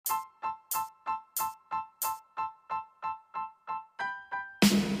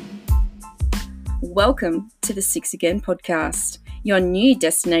Welcome to the Six Again podcast, your new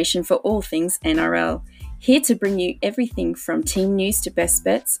destination for all things NRL. Here to bring you everything from team news to best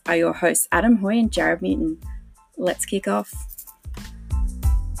bets are your hosts Adam Hoy and Jared Newton. Let's kick off.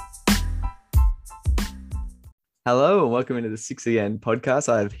 Hello and welcome into the Six Again podcast.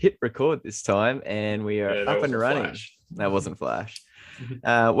 I've hit record this time and we are up and running. Flash. That wasn't Flash.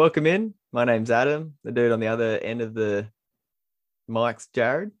 Welcome in. My name's Adam. The dude on the other end of the mic's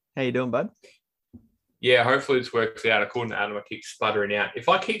Jared. How you doing, bud? Yeah, hopefully this works out. According to Adam, I keep sputtering out. If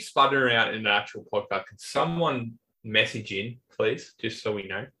I keep sputtering out in an actual podcast, can someone message in, please, just so we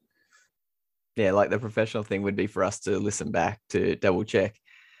know? Yeah, like the professional thing would be for us to listen back to double check.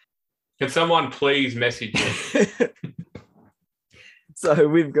 Can someone please message in? So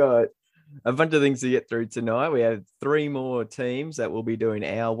we've got a bunch of things to get through tonight. We have three more teams that will be doing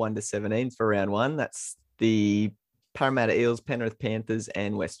our 1 to 17s for round one. That's the Parramatta Eels, Penrith Panthers,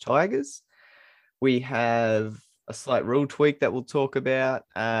 and West Tigers. We have a slight rule tweak that we'll talk about.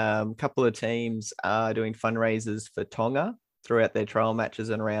 A couple of teams are doing fundraisers for Tonga throughout their trial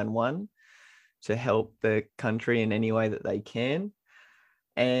matches in round one to help the country in any way that they can.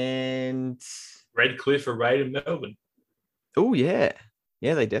 And Redcliffe are raiding Melbourne. Oh, yeah.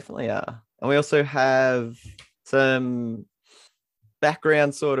 Yeah, they definitely are. And we also have some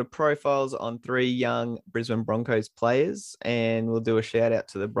background sort of profiles on three young Brisbane Broncos players. And we'll do a shout out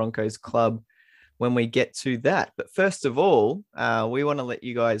to the Broncos club when we get to that. But first of all, we want to let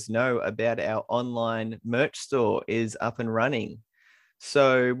you guys know about our online merch store is up and running.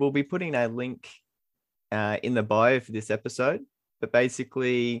 So we'll be putting a link in the bio for this episode. But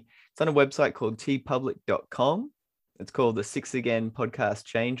basically, it's on a website called tpublic.com. It's called the Six Again Podcast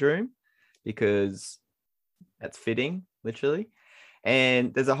Change Room because that's fitting, literally.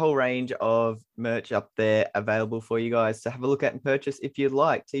 And there's a whole range of merch up there available for you guys to have a look at and purchase if you'd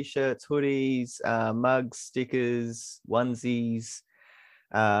like. T-shirts, hoodies, mugs, stickers, onesies,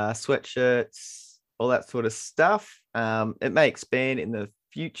 sweatshirts, all that sort of stuff. It may expand in the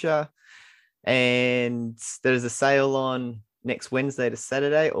future. And there's a sale on next Wednesday to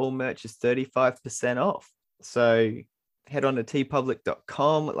Saturday. All merch is 35% off. So head on to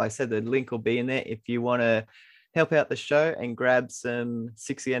tpublic.com. Like I said, the link will be in there if you want to help out the show and grab some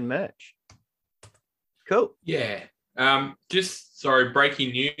 6EN merch. Cool. Yeah.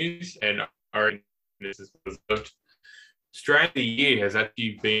 Breaking news, and this is observed. Australian of the Year has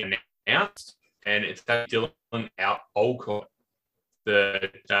actually been announced, and it's Dylan Alcott, the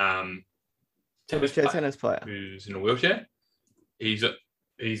tennis player who's in a wheelchair. He's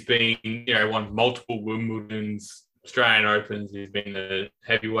been, won multiple Wimbledons, Australian Opens. He's been a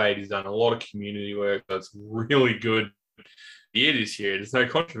heavyweight. He's done a lot of community work. So it's really good year this year. There's no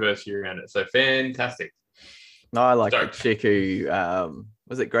controversy around it. So fantastic. No, I like the chick who,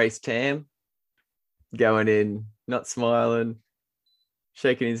 was it Grace Tam? Going in, not smiling,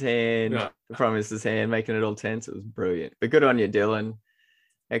 shaking his hand, the Prime Minister's hand, making it all tense. It was brilliant. But good on you, Dylan.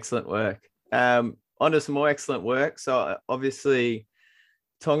 Excellent work. On to some more excellent work. So obviously,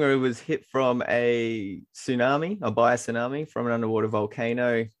 Tonga was hit from a tsunami, a bio-tsunami from an underwater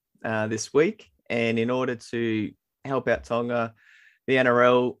volcano this week. And in order to help out Tonga, the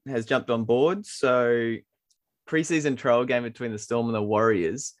NRL has jumped on board. So preseason trial game between the Storm and the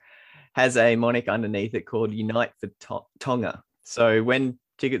Warriors has a moniker underneath it called Unite for Tonga. So when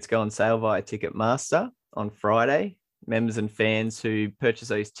tickets go on sale via Ticketmaster on Friday, members and fans who purchase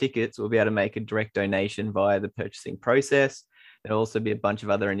those tickets will be able to make a direct donation via the purchasing process. There'll also be a bunch of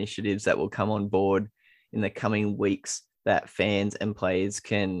other initiatives that will come on board in the coming weeks that fans and players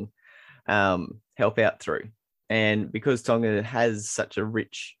can help out through. And because Tonga has such a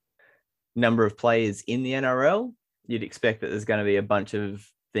rich number of players in the NRL, you'd expect that there's going to be a bunch of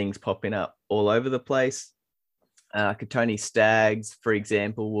things popping up all over the place. Katoni Staggs, for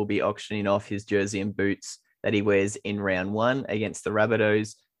example, will be auctioning off his jersey and boots that he wears in round one against the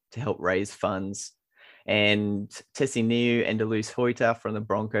Rabbitohs to help raise funds. And Tessie Niu and Deleuze Hoyter from the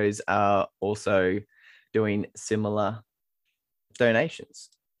Broncos are also doing similar donations,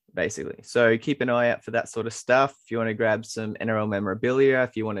 basically. So keep an eye out for that sort of stuff. If you want to grab some NRL memorabilia,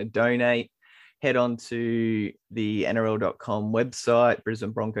 if you want to donate, head on to the NRL.com website,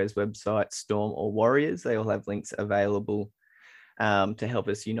 Brisbane Broncos website, Storm or Warriors. They all have links available to help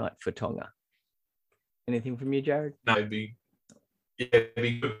us unite for Tonga. Anything from you, Jared? No, it'd be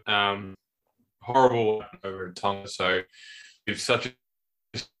good. Horrible over in Tonga. So if such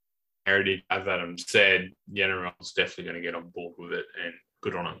a heritage, as Adam said, the NRL is definitely going to get on board with it, and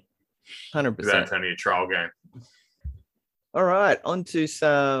good on them. 100%. That's only a trial game. All right, on to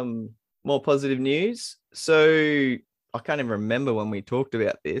some more positive news. So I can't even remember when we talked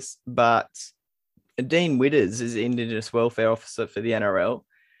about this, but Dean Witters is Indigenous Welfare Officer for the NRL,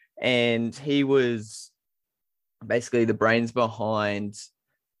 and he was basically the brains behind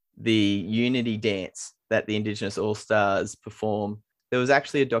the Unity dance that the Indigenous All-Stars perform. There was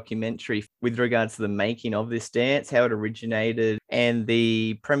actually a documentary with regards to the making of this dance, how it originated, and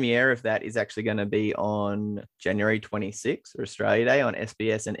the premiere of that is actually going to be on January 26th, or Australia Day, on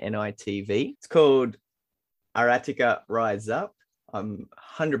SBS and NITV. It's called Aratika Rise Up. I'm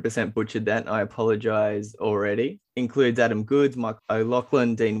 100% butchered that, and I apologize already. Includes Adam Goods, Mike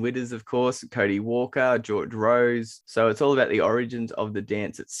O'Loughlin, Dean Witters, of course, Cody Walker, George Rose. So it's all about the origins of the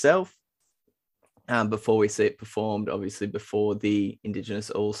dance itself. Before we see it performed, obviously before the Indigenous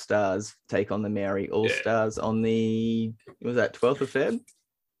All-Stars take on the Maori All-Stars on the, was that 12th of Feb?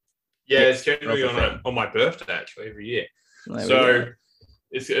 Yeah, it's generally on my birthday, actually, every year. So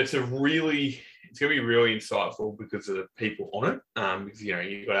it's going to be really insightful because of the people on it. Because,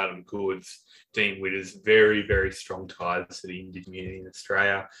 you've got Adam Goods, Dean Witters, very, very strong ties to the Indigenous community in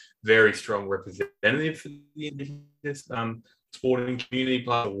Australia, very strong representative for the Indigenous sporting community,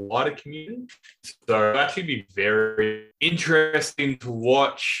 part of the wider community. So it'll actually be very interesting to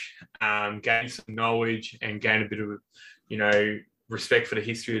watch, gain some knowledge and gain a bit of, respect for the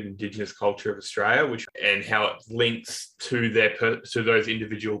history of Indigenous culture of Australia, and how it links to those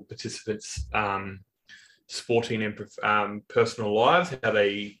individual participants' sporting and personal lives, how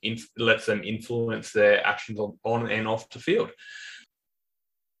they lets them influence their actions on and off the field.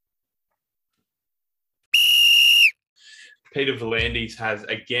 Peter V'landys has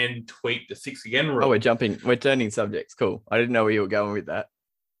again tweaked the 6 again rule. Oh, we're turning subjects. Cool. I didn't know where you were going with that.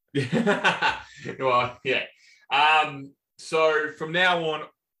 Well, yeah. So from now on,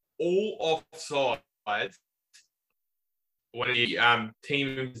 all offsides, when the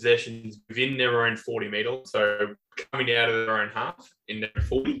team in possessions within their own 40 metres, so coming out of their own half in their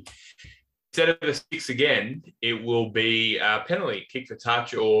 40, instead of a 6 again, it will be a penalty, kick for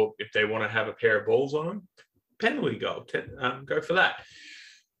touch, or if they want to have a pair of balls on them, penalty goal. Go for that.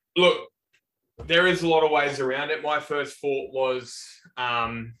 Look, there is a lot of ways around it. My first thought was,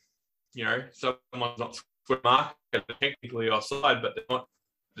 someone's not square mark, technically offside, but they're not.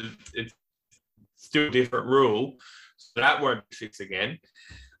 It's still a different rule, so that won't be 6 again.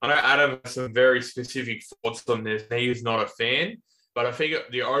 I know Adam has some very specific thoughts on this. He is not a fan, but I think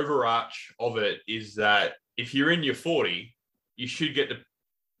the overarch of it is that if you're in your 40, you should get the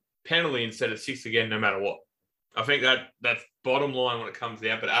penalty instead of 6 again, no matter what. I think that's bottom line when it comes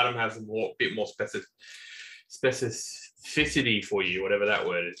down, but Adam has a bit more specificity for you, whatever that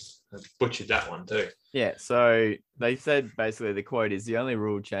word is. I butchered that one too. Yeah, so they said basically the quote is the only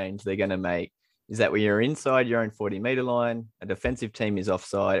rule change they're going to make is that when you're inside your own 40-metre line, a defensive team is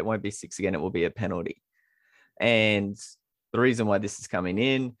offside, it won't be 6 again, it will be a penalty. And the reason why this is coming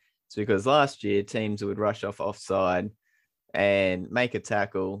in is because last year teams would rush off offside and make a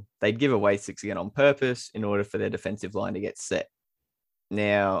tackle, they'd give away 6 again on purpose in order for their defensive line to get set.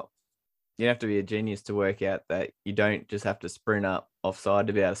 Now, you have to be a genius to work out that you don't just have to sprint up offside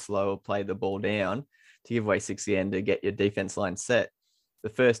to be able to slow or play the ball down to give away 6 again to get your defense line set. The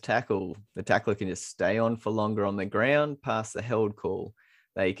first tackle, the tackler can just stay on for longer on the ground past the held call.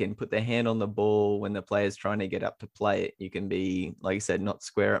 They can put their hand on the ball when the player's trying to get up to play it. You can be, like you said, not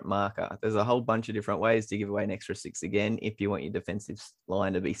square at marker. There's a whole bunch of different ways to give away an extra 6 again if you want your defensive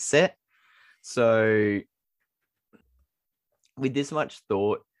line to be set. So with this much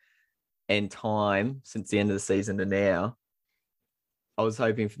thought and time since the end of the season to now, I was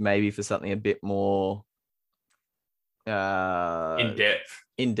hoping for something a bit more in depth.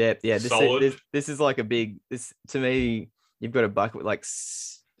 Yeah, this is like this to me. You've got a bucket with like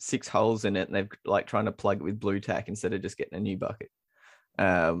 6 holes in it, and they've like trying to plug it with blue tack instead of just getting a new bucket.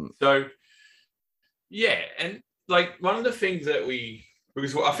 So yeah, and like one of the things that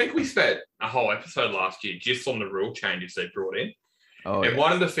because I think we spent a whole episode last year just on the rule changes they brought in.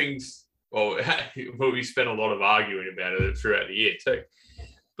 One of the things, we spent a lot of arguing about it throughout the year too.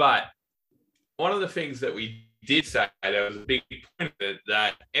 But one of the things that we did say, there was a big point of it,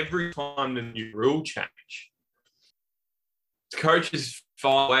 that every time the new rule change, coaches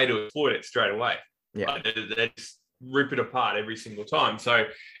find a way to exploit it straight away. Yeah, they just rip it apart every single time. So,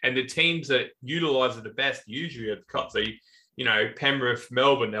 and the teams that utilize it the best usually are the cuts. So, Penrith,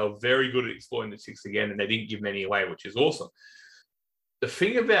 Melbourne, they were very good at exploiting the 6 again, and they didn't give many away, which is awesome. The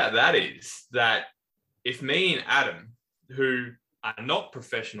thing about that is that if me and Adam, who are not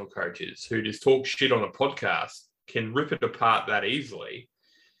professional coaches, who just talk shit on a podcast, can rip it apart that easily,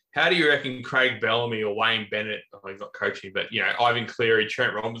 how do you reckon Craig Bellamy or Wayne Bennett, he's not coaching, but, Ivan Cleary,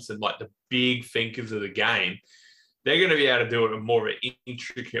 Trent Robinson, like the big thinkers of the game, they're going to be able to do it in more of an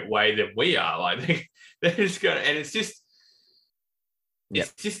intricate way than we are. Like they're just going to, and it's just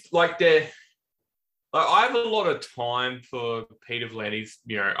like they're. Like, I have a lot of time for Peter V'landys.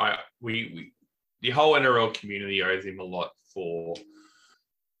 You know, we the whole NRL community owes him a lot for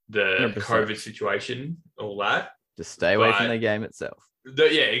the 100%. COVID situation, all that. Just stay away from the game itself. Yeah,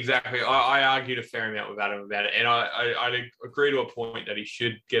 exactly. I argued a fair amount with Adam about it, and I agree to a point that he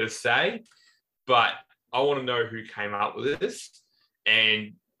should get a say, but I want to know who came up with this,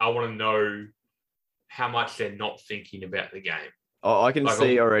 and I want to know how much they're not thinking about the game. Oh, I can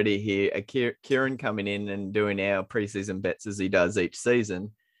see already here, Kieran coming in and doing our preseason bets as he does each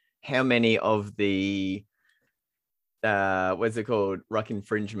season. How many of the, what's it called, ruck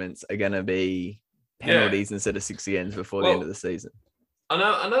infringements are going to be penalties instead of 60 ends before the end of the season?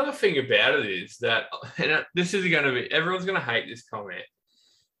 Another thing about it is that, and this is going to be, everyone's going to hate this comment,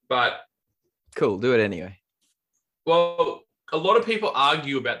 but... Cool, do it anyway. Well, a lot of people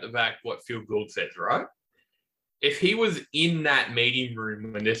argue about the fact what Phil Gould says, right? If he was in that meeting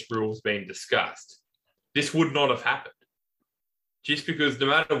room when this rule was being discussed, this would not have happened. Just because no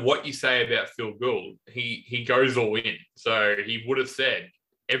matter what you say about Phil Gould, he goes all in. So he would have said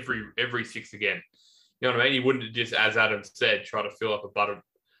every 6 again. You know what I mean? He wouldn't have just, as Adam said, try to fill up a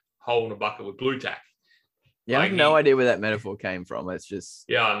hole in a bucket with blue tack. Yeah, like I have no idea where that metaphor came from. It's just...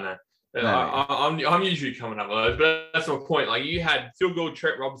 Yeah, I know. No. I'm usually coming up with those, but that's my point. Like, you had Phil Gould,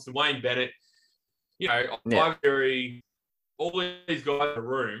 Trent Robinson, Wayne Bennett, you know, Ivory, all these guys in the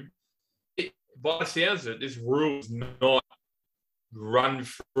room. By the sounds of it, this rule's not run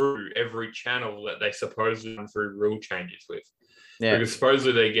through every channel that they supposedly run through rule changes with. Yeah. Because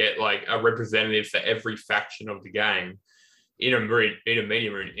supposedly they get like a representative for every faction of the game in a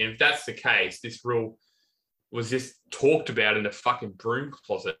meeting room. And if that's the case, this rule was just talked about in the fucking broom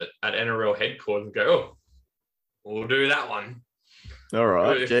closet at NRL headquarters and go, oh, we'll do that one. All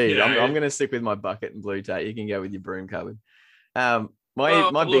right. Gee, you know, I'm going to stick with my bucket and blue tape. You can go with your broom cupboard. My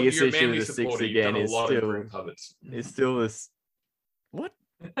biggest issue with the 6 again is still this. What?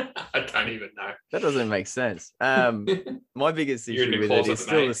 I don't even know. That doesn't make sense. My biggest issue with it is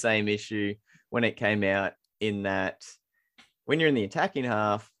still the same issue when it came out, in that when you're in the attacking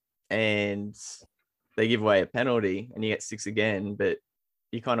half and they give away a penalty and you get 6 again, but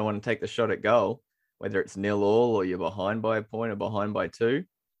you kind of want to take the shot at goal, whether it's 0-0 or you're behind by a point or behind by 2.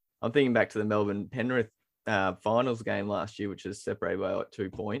 I'm thinking back to the Melbourne Penrith finals game last year, which is separated by like 2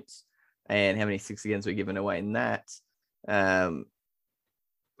 points, and how many 6 agains were given away in that. But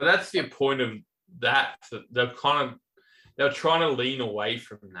that's the point of that. They're trying to lean away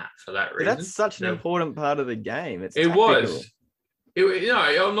from that for that reason. But that's such an important part of the game. It was.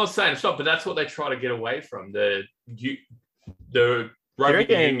 I'm not saying it's not, but that's what they try to get away from. The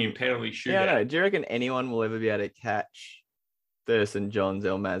rugby union penalty shootout. Yeah, no. Do you reckon anyone will ever be able to catch Thurston, Johns,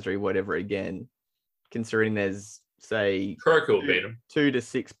 El Masri, whatever again, considering there's, say, Croker will beat them. 2 to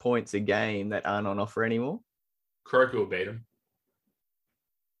 6 points a game that aren't on offer anymore? Croker will beat him.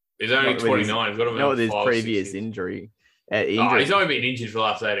 He's only 29. He's got to with his previous injury. He's only been injured for the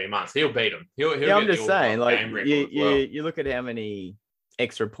last 18 months. He'll beat him. I'm just saying, like, you look at how many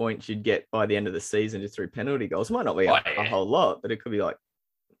extra points you'd get by the end of the season just through penalty goals. It might not be a whole lot, but it could be like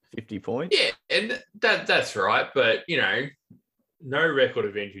 50 points. Yeah, and that's right. But, you know, no record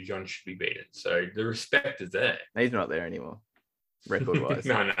of Andrew John should be beaten. So the respect is there. He's not there anymore, record-wise.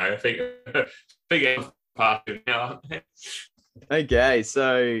 No, I think I'm past him now. Okay,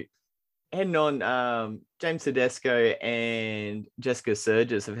 so heading on, James Tedesco and Jessica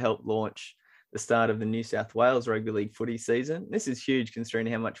Surgis have helped launch the start of the New South Wales Rugby League footy season. This is huge considering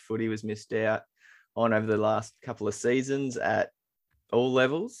how much footy was missed out on over the last couple of seasons at all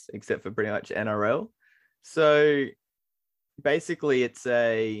levels, except for pretty much NRL. So basically it's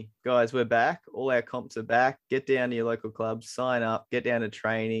guys, we're back. All our comps are back. Get down to your local clubs, sign up, get down to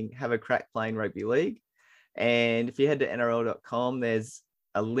training, have a crack playing rugby league. And if you head to NRL.com, there's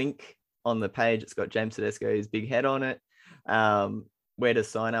a link on the page. It's got James Tedesco's big head on it, where to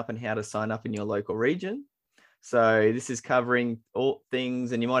sign up and how to sign up in your local region. So this is covering all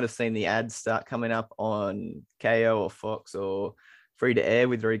things, and you might have seen the ads start coming up on KO or Fox or free to air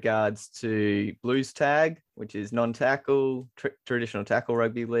with regards to Blues Tag, which is non-tackle, traditional tackle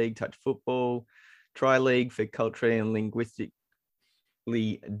rugby league, touch football, tri-league for culturally and linguistically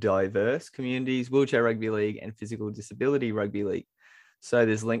diverse communities, wheelchair rugby league, and physical disability rugby league. So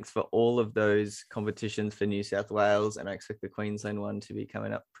there's links for all of those competitions for New South Wales, and I expect the Queensland one to be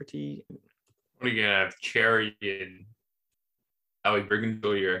coming up pretty. What are you gonna have, Cherry and Ali Brigham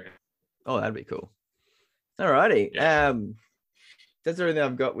or your? Oh, that'd be cool. Alrighty. Yeah. That's everything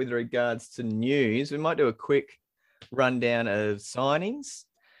I've got with regards to news. We might do a quick rundown of signings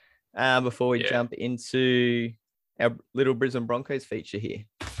before we jump into our little Brisbane Broncos feature here.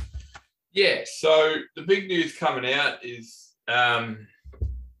 Yeah, so the big news coming out is I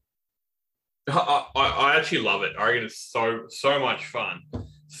actually love it. I reckon it's so much fun.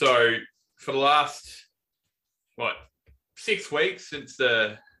 So for the last 6 weeks since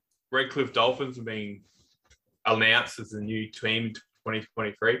the Redcliffe Dolphins have been announced as the new team in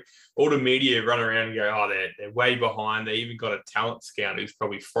 2023, all the media run around and go, they're way behind. They even got a talent scout who's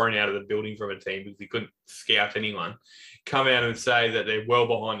probably thrown out of the building from a team because he couldn't scout anyone. Come out and say that they're well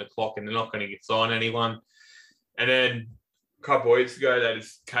behind the clock and they're not going to sign anyone. And then a couple of weeks ago, they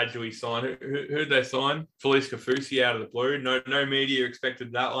just casually signed. Who did they sign? Felice Kafusi out of the blue. No media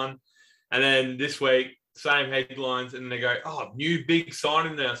expected that one. And then this week, same headlines, and they go, new big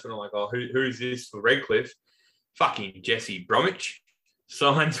signing announcement. I'm like, who's this for Redcliffe? Fucking Jesse Bromwich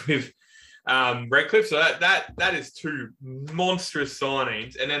signs with Redcliffe. So that is two monstrous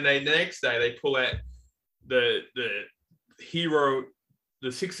signings. And then the next day they pull out the hero,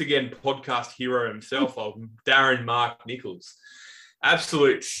 the Six Again podcast hero himself, of Darren Mark Nichols.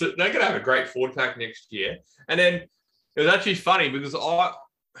 Absolute. They're going to have a great forward pack next year. And then it was actually funny because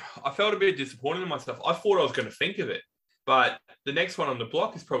I felt a bit disappointed in myself. I thought I was going to think of it, but the next one on the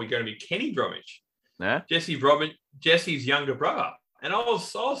block is probably going to be Kenny Bromwich. Yeah. Jesse's younger brother. And I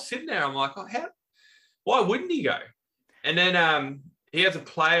was sitting there, I'm like, why wouldn't he go? And then he has a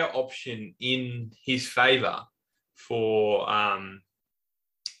player option in his favour for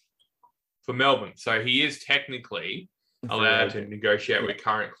Melbourne. So he is technically allowed to negotiate with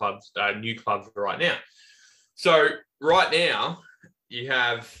current clubs, new clubs right now. So right now, you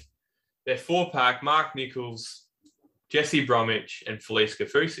have their 4-pack, Mark Nichols, Jesse Bromwich, and Felice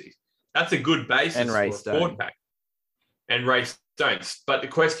Kafusi. That's a good basis for a 4-pack. And Ray Stones. But the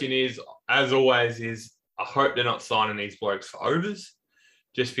question is, as always, I hope they're not signing these blokes for overs,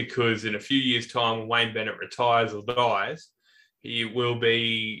 just because in a few years' time, when Wayne Bennett retires or dies, he will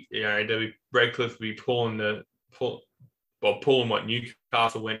be, Redcliffe will be pulling what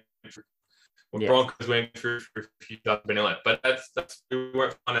Newcastle went through, what Broncos went through for a few years. But that's we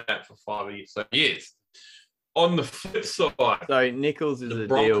won't find out for 5 years. On the flip side, so Nichols is a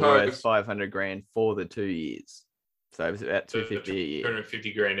deal worth $500,000 for the 2 years. So it's about $250 a year.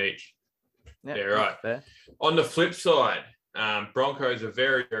 $250,000 each. Yep, yeah, right. Fair. On the flip side, Broncos are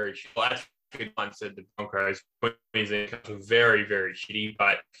very, very shitty. Actually, I said the Broncos Queensland are very, very shitty,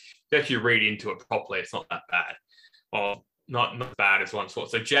 but if you read into it properly, it's not that bad. Well, not bad as one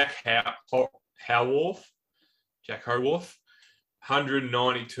thought. So Jack Howarth,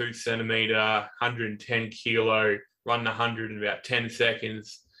 192 centimetre, 110 kilo, run the 100 in about 10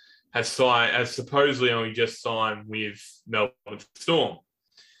 seconds. Has supposedly only just signed with Melbourne Storm.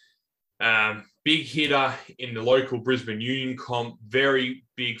 Big hitter in the local Brisbane Union comp, very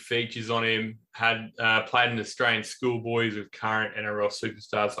big features on him. Had played in Australian schoolboys with current NRL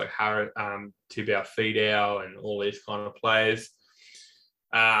superstars like Tibau Fidau and all these kind of players.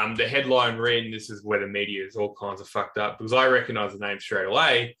 The headline read, and this is where the media is all kinds of fucked up, because I recognise the name straight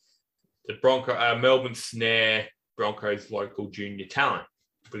away. The Melbourne Snare Broncos local junior talent,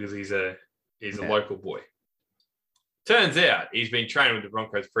 because he's a local boy. Turns out he's been training with the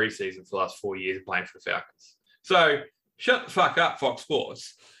Broncos preseason for the last 4 years and playing for the Falcons. So shut the fuck up, Fox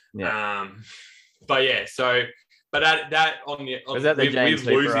Sports. Yeah. But that on the was that the James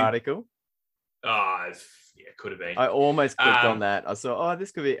Hooper article? It could have been. I almost clicked on that. I saw,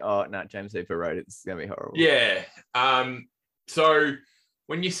 this could be. Oh no, James Hooper wrote it. It's gonna be horrible. Yeah. So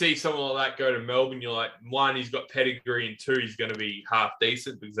when you see someone like that go to Melbourne, you're like, one, he's got pedigree, and two, he's going to be half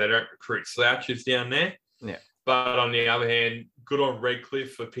decent because they don't recruit slouches down there. Yeah. But on the other hand, good on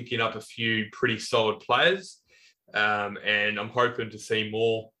Redcliffe for picking up a few pretty solid players. And I'm hoping to see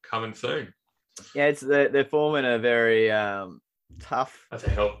more coming soon. Yeah, they're forming a very tough, that's a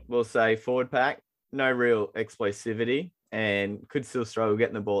help. We'll say, forward pack. No real explosivity and could still struggle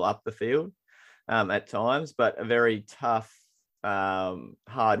getting the ball up the field at times, but a very tough,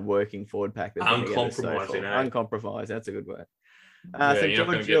 hard-working forward pack. Uncompromising. Uncompromised. That's a good word. So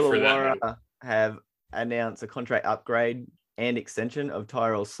George Illawarra have announced a contract upgrade and extension of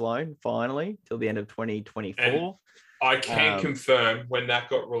Tyrell Sloan finally till the end of 2024. And I can confirm when that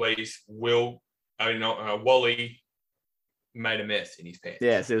got released, Wally made a mess in his pants.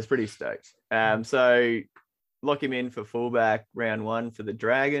 Yeah, so it was pretty stoked. So lock him in for fullback round 1 for the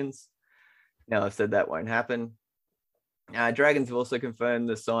Dragons. Now I've said that won't happen. Dragons have also confirmed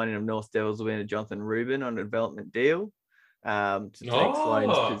the signing of North Devils winner Jonathan Rubin on a development deal to take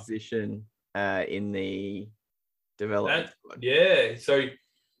Sloan's position in the development. Yeah, so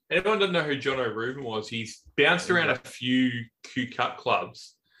anyone doesn't know who John O'Rubin was, he's bounced around a few Q Cup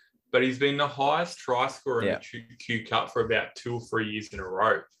clubs, but he's been the highest try scorer in the Q Cup for about 2 or 3 years in a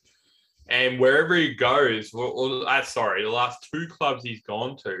row. And wherever he goes, the last 2 clubs he's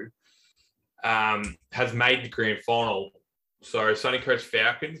gone to has made the grand final. So Sunny Coast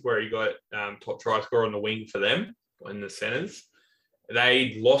Falcons, where he got top try scorer on the wing for them in the centres.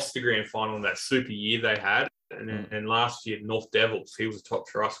 They lost the grand final in that super year they had. And then last year, North Devils, he was a top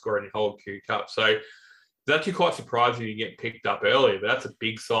try scorer in the whole Q Cup. So it's actually quite surprising you get picked up early, but that's a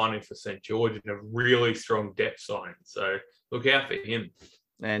big signing for St. George and a really strong depth signing. So look out for him.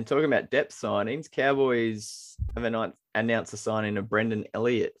 And talking about depth signings, Cowboys have announced the signing of Brendan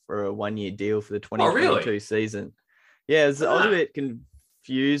Elliott for a 1-year deal for the 2022 season. Yeah, I was a bit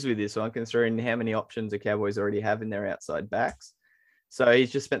confused with this one, considering how many options the Cowboys already have in their outside backs. So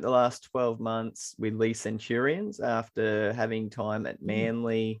he's just spent the last 12 months with Lee Centurions after having time at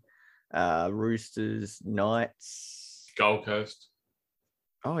Manly, Roosters, Knights. Gold Coast.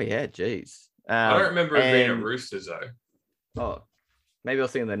 Oh, yeah, geez. I don't remember it being a Roosters, though. Oh, maybe I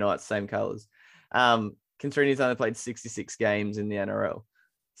was thinking the Knights, same colours. Considering he's only played 66 games in the NRL.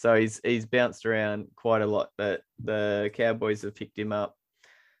 So he's bounced around quite a lot, but the Cowboys have picked him up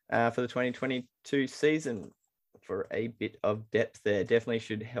for the 2022 season for a bit of depth there. Definitely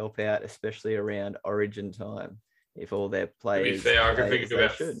should help out, especially around Origin time, if all their players... To be fair, I can think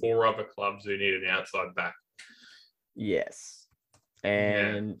about 4 other clubs who need an outside back. Yes.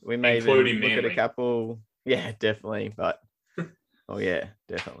 And we may even look at a couple... Yeah, definitely, but... Oh, yeah,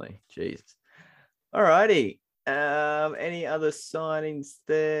 definitely. Jesus. All righty. Any other signings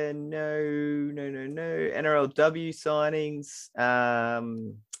there? No. NRLW signings.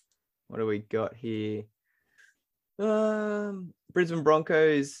 What do we got here? Brisbane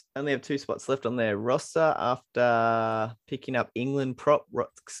Broncos only have 2 spots left on their roster after picking up England prop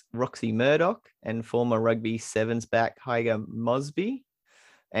Roxy Murdoch and former rugby sevens back Hyger Mosby.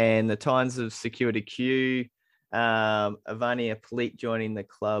 And the Titans have secured a queue. Ivania Polite joining the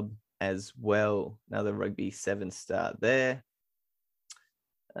club as well. Another rugby 7 star there.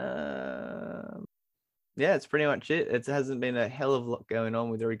 Yeah, it's pretty much it. It hasn't been a hell of a lot going on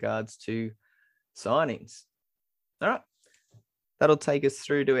with regards to signings. All right. That'll take us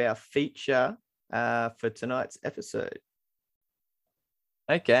through to our feature for tonight's episode.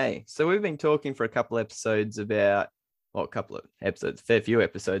 Okay, so we've been talking for a couple episodes about, fair few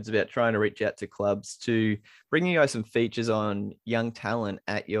episodes about trying to reach out to clubs to bring you guys some features on young talent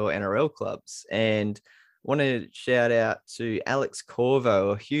at your NRL clubs. And want to shout out to Alex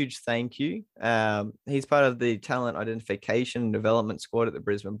Corvo, a huge thank you. He's part of the talent identification and development squad at the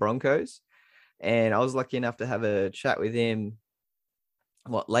Brisbane Broncos. And I was lucky enough to have a chat with him,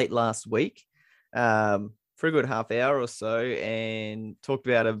 late last week, for a good half hour or so, and talked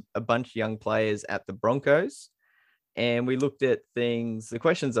about a bunch of young players at the Broncos. And we looked at things, the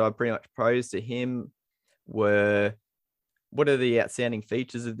questions that I pretty much posed to him were, what are the outstanding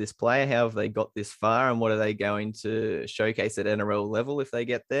features of this player? How have they got this far? And what are they going to showcase at NRL level if they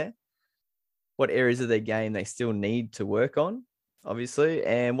get there? What areas of their game they still need to work on, obviously?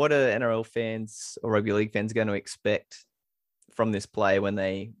 And what are NRL fans or rugby league fans going to expect from this player when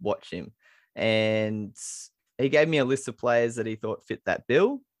they watch him? And he gave me a list of players that he thought fit that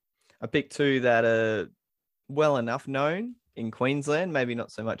bill. I picked 2 that are well enough known in Queensland, maybe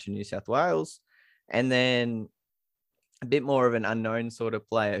not so much in New South Wales, and then a bit more of an unknown sort of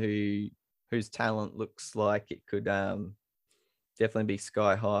player whose talent looks like it could definitely be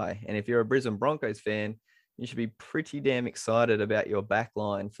sky high. And if you're a Brisbane Broncos fan, you should be pretty damn excited about your back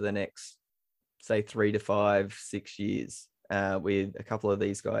line for the next, say, 3 to 5, 6 years with a couple of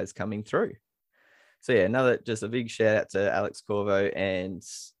these guys coming through. So yeah, just a big shout out to Alex Corvo and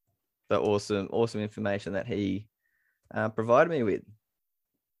the awesome information that he provided me with.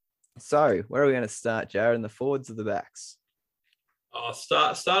 So where are we going to start, Jared? In the forwards or the backs? I'll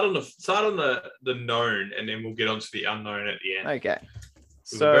start on the known, and then we'll get on to the unknown at the end. Okay.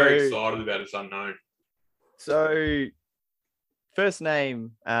 So I'm very excited about this unknown. So first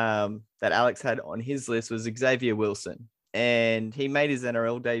name that Alex had on his list was Xavier Wilson, and he made his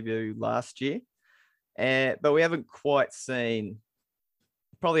NRL debut last year. But we haven't quite seen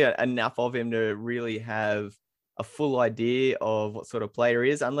probably enough of him to really have a full idea of what sort of player he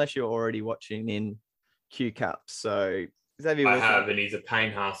is, unless you're already watching in Q Cup. So Xavier Wilson, I have, and he's a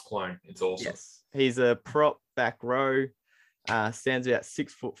Payne Haas clone. It's awesome. Yes, he's a prop back row, stands about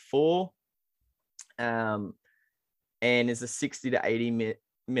 6'4", and is a 60 to 80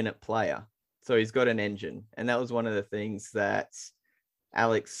 minute player. So he's got an engine, and that was one of the things that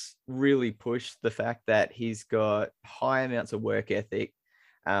Alex really pushed, the fact that he's got high amounts of work ethic.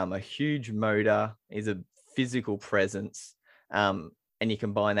 a huge motor. He's a physical presence, and you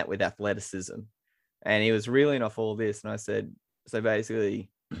combine that with athleticism. And he was reeling off all this, and I said, so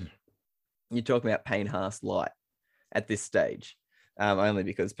basically, you're talking about Payne Haas light at this stage, only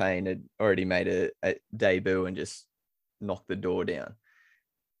because Payne had already made a debut and just knocked the door down.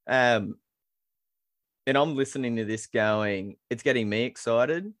 And I'm listening to this going, it's getting me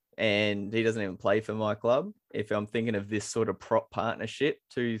excited, and he doesn't even play for my club. If I'm thinking of this sort of prop partnership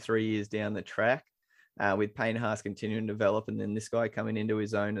 2-3 years down the track, with Payne Haas continuing to develop, and then this guy coming into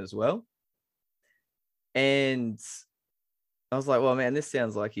his own as well. And I was like, well, man, this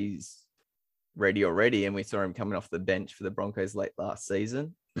sounds like he's ready already. And we saw him coming off the bench for the Broncos late last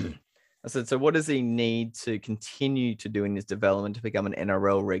season. I said, so what does he need to continue to do in his development to become an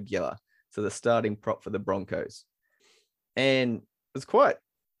NRL regular? So the starting prop for the Broncos. And it was quite,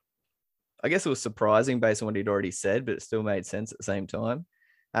 I guess it was surprising based on what he'd already said, but it still made sense at the same time.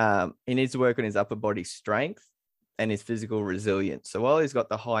 He needs to work on his upper body strength and his physical resilience. So while he's got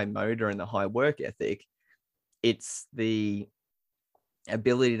the high motor and the high work ethic, it's the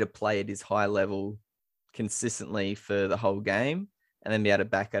ability to play at his high level consistently for the whole game and then be able to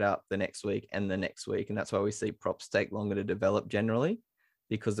back it up the next week and the next week. And that's why we see props take longer to develop generally,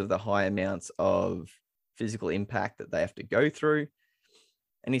 because of the high amounts of physical impact that they have to go through.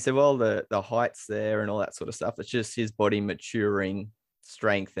 And he said, well, the height's there and all that sort of stuff. It's just his body maturing,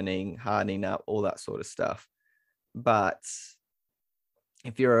 strengthening, hardening up, all that sort of stuff. But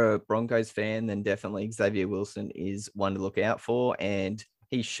if you're a Broncos fan, then definitely Xavier Wilson is one to look out for. And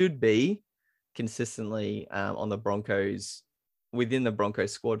he should be consistently on the Broncos, within the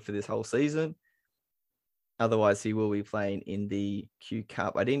Broncos squad for this whole season. Otherwise, he will be playing in the Q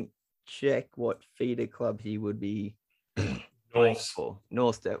Cup. I didn't check what feeder club he would be North for.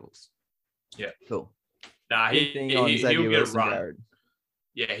 North Devils. Yeah. Cool. Nah, he'll get a run. Jared.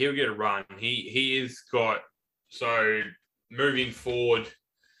 Yeah, he'll get a run. He has got, so moving forward,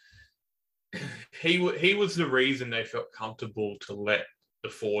 he was the reason they felt comfortable to let the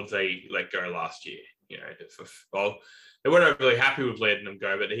forwards they let go last year. You know, they weren't really happy with letting them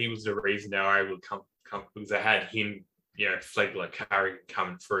go, but he was the reason they were able to come because they had him, you know, Flegler carrying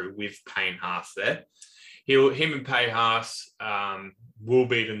coming through with Payne Haas there. Him and Payne Haas will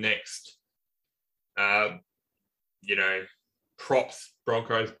be the next, you know, props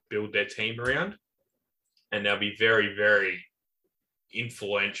Broncos build their team around, and they'll be very, very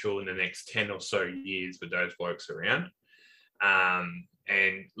influential in the next 10 or so years with those blokes around.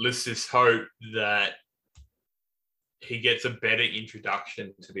 And let's just hope that he gets a better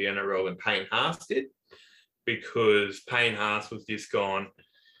introduction to the NRL than Payne Haas did, because Payne Haas was just gone,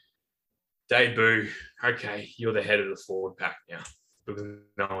 debut, okay, you're the head of the forward pack now, because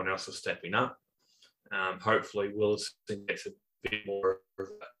no one else is stepping up. Hopefully Wilson gets a bit more of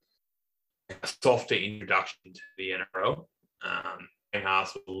a softer introduction to the NRL. Payne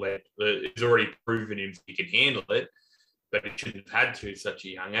Haas he's already proven him he can handle it, but he shouldn't have had to at such a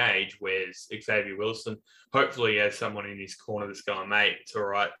young age. Whereas Xavier Wilson, hopefully, has someone in his corner that's going, mate, it's all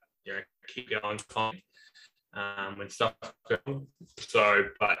right, you know, keep going, fine, when stuff goes on. So,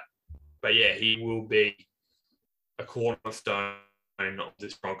 but yeah, he will be a cornerstone of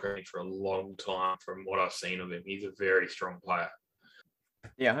this Bronco for a long time. From what I've seen of him, he's a very strong player.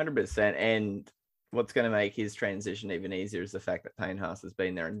 Yeah, 100%. And what's going to make his transition even easier is the fact that Payne Haas has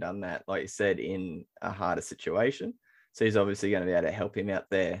been there and done that, like you said, in a harder situation. So he's obviously going to be able to help him out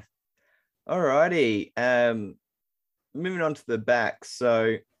there. All righty. Moving on to the back.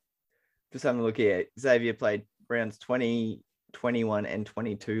 So just having a look here. Xavier played rounds 20, 21, and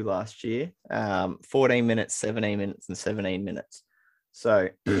 22 last year. 14 minutes, 17 minutes, and 17 minutes. So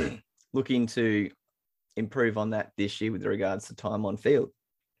looking to improve on that this year with regards to time on field.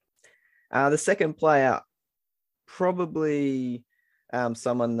 The second player, probably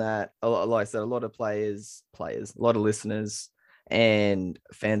someone that, like I said, a lot of players, a lot of listeners and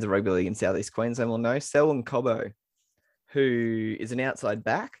fans of rugby league in Southeast Queensland will know, Selwyn Cobbo, who is an outside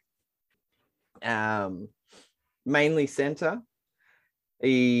back, mainly centre.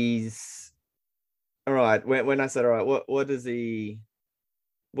 He's all right. When I said all right, what does he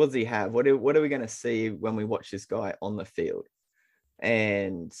have? What are we going to see when we watch this guy on the field?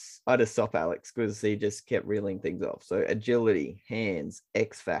 And I just stop Alex because he just kept reeling things off. So agility, hands,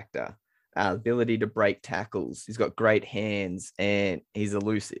 X factor, ability to break tackles. He's got great hands and he's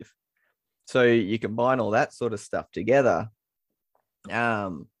elusive. So you combine all that sort of stuff together.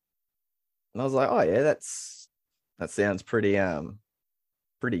 And I was like, oh yeah, that sounds pretty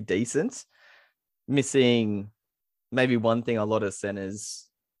decent. Missing maybe one thing a lot of centers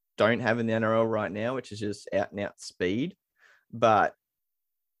don't have in the NRL right now, which is just out and out speed. But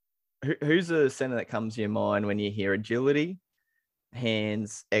who's the center that comes to your mind when you hear agility,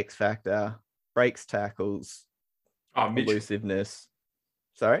 hands, X factor, breaks tackles, elusiveness?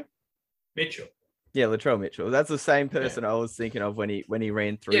 Sorry? Mitchell. Yeah, Latrell Mitchell. That's the same person I was thinking of when he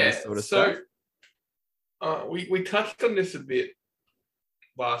ran through this sort of stuff. We touched on this a bit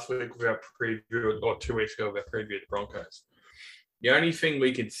last week with our preview, or 2 weeks ago with our preview of the Broncos. The only thing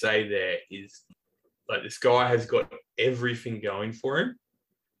we could say there is, like, this guy has got everything going for him.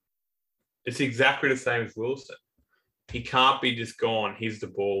 It's exactly the same as Wilson. He can't be just gone, here's the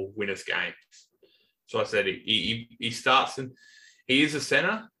ball, win us games. So I said he starts, and he is a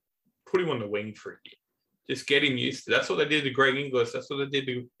center. Put him on the wing for a year. Just get him used to. That's what they did to Greg Inglis. That's what they did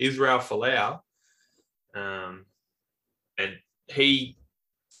to Israel Folau. And he,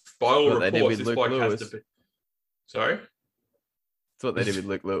 by all reports, this bloke has to be. Sorry? That's what they did with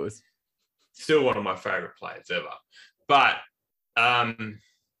Luke Lewis. Still one of my favourite players ever. But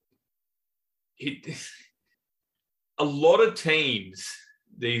a lot of teams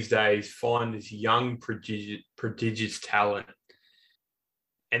these days find this young, prodigious talent.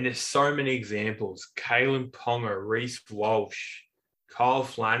 And there's so many examples. Kalen Ponga, Reece Walsh, Kyle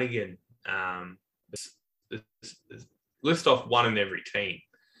Flanagan. List off one in every team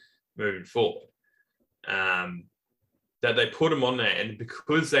moving forward. That they put them on there. And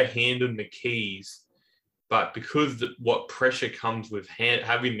because they hand them the keys, but because what pressure comes with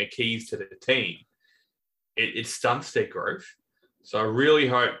having the keys to the team, it stunts their growth. So I really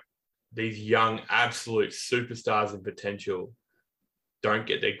hope these young, absolute superstars in potential don't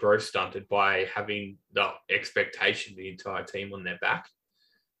get their growth stunted by having the expectation of the entire team on their back.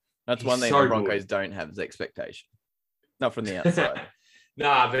 That's one thing the Broncos don't have is expectation. Not from the outside.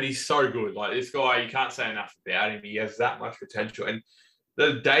 Nah, but he's so good. Like, this guy, you can't say enough about him. He has that much potential. And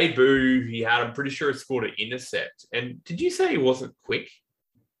the debut he had, I'm pretty sure he scored an intercept. And did you say he wasn't quick?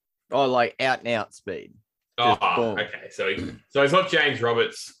 Oh, like out and out speed. Okay. So he's not James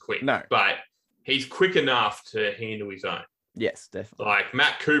Roberts quick. No. But he's quick enough to handle his own. Yes, definitely. Like,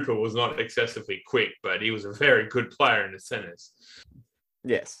 Matt Cooper was not excessively quick, but he was a very good player in the centers.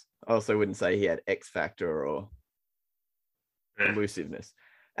 Yes. I also wouldn't say he had X factor or elusiveness.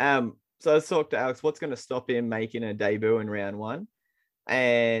 So I talked to Alex, what's going to stop him making a debut in round one?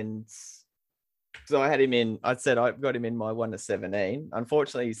 And so I've got him in my 1 to 17.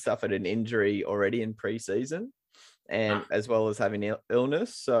 Unfortunately, he suffered an injury already in preseason, and as well as having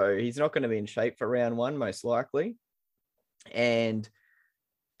illness. So he's not going to be in shape for round one, most likely. And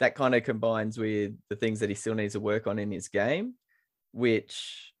that kind of combines with the things that he still needs to work on in his game,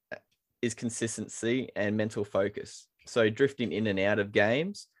 which is consistency and mental focus. So drifting in and out of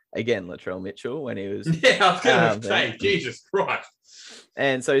games, again, Latrell Mitchell, when he was... Yeah, I was going to say, Jesus Christ.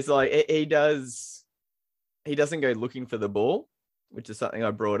 And so it's like, he doesn't go looking for the ball, which is something I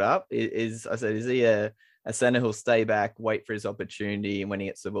brought up. Is he a center who'll stay back, wait for his opportunity, and when he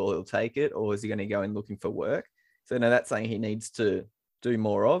gets the ball, he'll take it? Or is he going to go in looking for work? So no, that's something he needs to do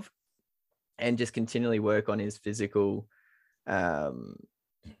more of, and just continually work on his physical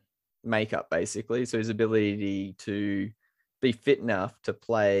makeup, basically. So his ability to be fit enough to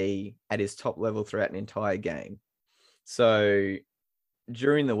play at his top level throughout an entire game. So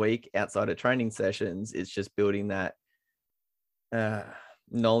during the week, outside of training sessions, it's just building that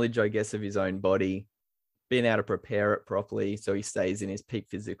knowledge, I guess, of his own body, being able to prepare it properly so he stays in his peak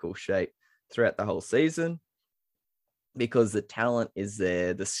physical shape throughout the whole season, because the talent is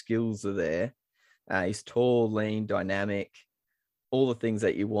there, the skills are there. He's tall, lean, dynamic, all the things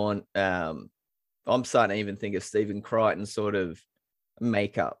that you want. I'm starting to even think of Stephen Crichton sort of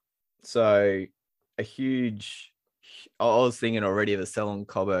makeup. So I was thinking already of a Selon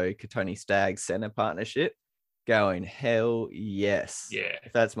Cobbo, Katoni Staggs center partnership, going, hell yes. Yeah.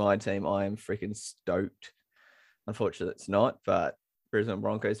 If that's my team, I am freaking stoked. Unfortunately, it's not, but Brisbane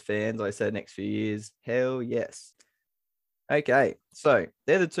Broncos fans, I said next few years, hell yes. Okay, so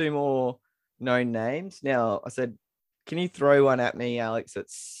they're the two more known names. Now, I said, can you throw one at me, Alex?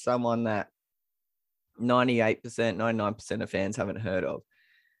 It's someone that 98%, 99% of fans haven't heard of.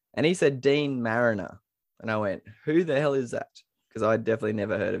 And he said Dean Mariner. And I went, who the hell is that? Because I definitely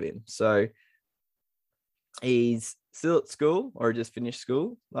never heard of him. So he's still at school, or just finished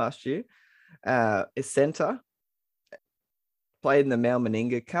school last year. Is centre. Played in the Mal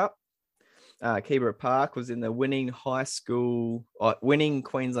Meninga Cup. Kibra Park was in the winning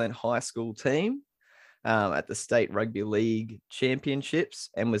Queensland high school team at the State Rugby League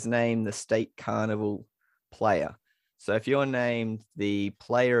Championships, and was named the State Carnival Player. So if you're named the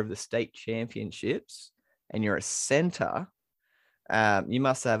player of the state championships and you're a centre, you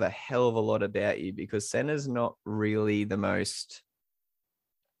must have a hell of a lot about you, because centre's not really the most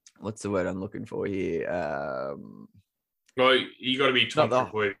what's the word I'm looking for here? Well, you got to be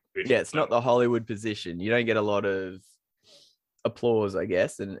it's not the Hollywood position. You don't get a lot of applause, I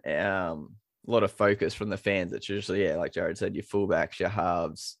guess, and a lot of focus from the fans. It's usually, like Jared said, your fullbacks, your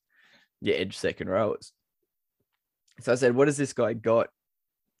halves, your edge second rowers. So I said, what has this guy got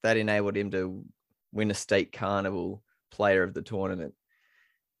that enabled him to win a state carnival player of the tournament?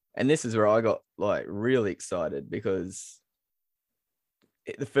 And this is where I got like really excited, because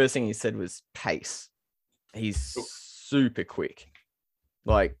the first thing he said was pace. He's super quick,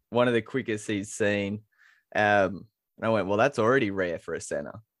 like one of the quickest he's seen. And I went, well, that's already rare for a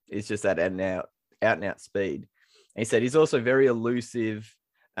center. It's just that out and out speed. And he said he's also very elusive,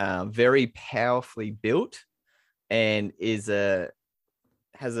 very powerfully built, and has a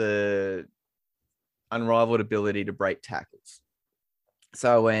unrivaled ability to break tackles.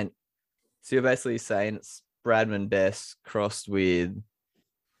 So I went, so you're basically saying it's Bradman Best crossed with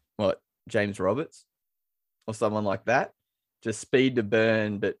James Roberts or someone like that, just speed to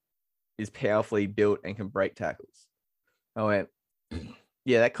burn, but is powerfully built and can break tackles. I went,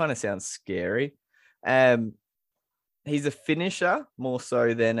 yeah, that kind of sounds scary. He's a finisher more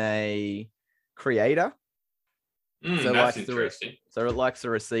so than a creator. So that's interesting. So it likes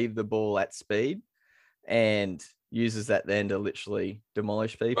to receive the ball at speed and uses that then to literally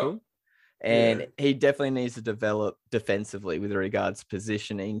demolish people. And he definitely needs to develop defensively with regards to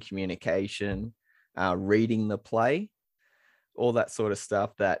positioning, communication, reading the play, all that sort of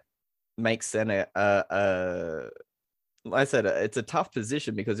stuff that makes center like I said, it's a tough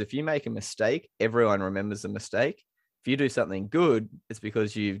position, because if you make a mistake, everyone remembers the mistake. If you do something good, it's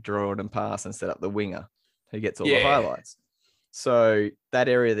because you've drawn and passed and set up the winger who gets all the highlights. So that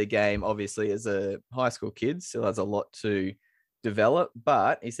area of the game, obviously, as a high school kid, still has a lot to develop.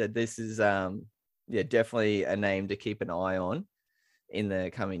 But he said this is definitely a name to keep an eye on in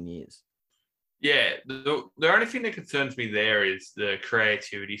the coming years. Yeah, the only thing that concerns me there is the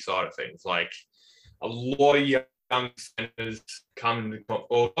creativity side of things. Like, a lot of young centers come in,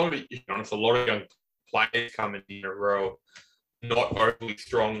 or to be honest, a lot of young players come in a row not overly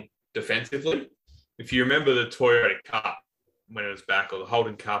strong defensively. If you remember the Toyota Cup when it was back, or the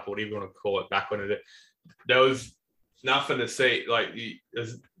Holden Cup, or whatever you want to call it, back when there was nothing to see. Like,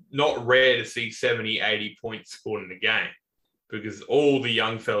 it's not rare to see 70, 80 points scored in a game, because all the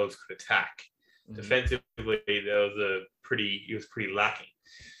young fellas could attack. Mm-hmm. Defensively, it was pretty lacking.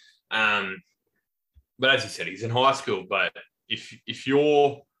 But as you said, he's in high school. But if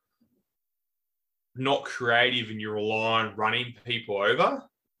you're not creative and you rely on running people over,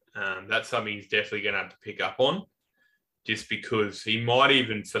 that's something he's definitely going to have to pick up on, just because he might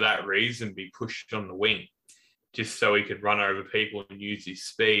even, for that reason, be pushed on the wing, just so he could run over people and use his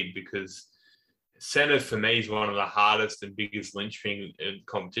speed, because centre, for me, is one of the hardest and biggest linchpin in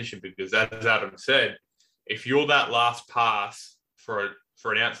competition, because, as Adam said, if you're that last pass for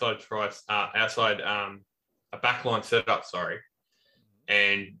an outside try, a backline setup,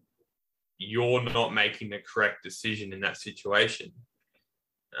 and you're not making the correct decision in that situation.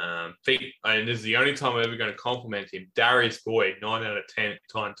 And this is the only time I'm ever going to compliment him. Darius Boyd, 9 out of 10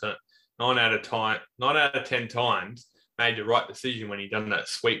 times made the right decision when he done that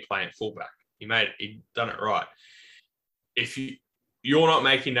sweep play at fullback. He done it right. If you're not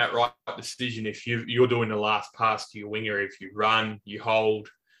making that right decision, if you're doing the last pass to your winger, if you run, you hold,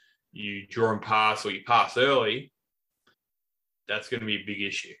 you draw and pass, or you pass early, that's going to be a big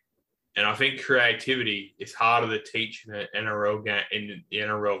issue. And I think creativity is harder to teach in the NRL game, in the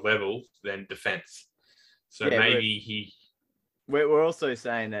NRL level, than defense. So we're also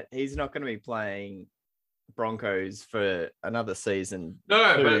saying that he's not going to be playing Broncos for another season.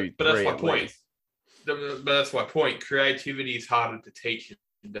 But that's my point. But that's my point. Creativity is harder to teach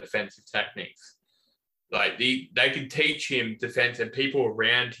in defensive techniques. Like, they can teach him defense, and people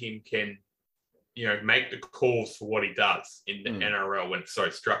around him can, make the calls for what he does in the NRL when it's so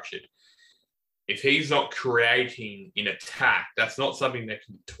structured. If he's not creating in attack, that's not something that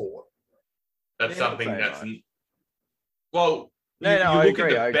can be taught. That's something that's... Right. Well, I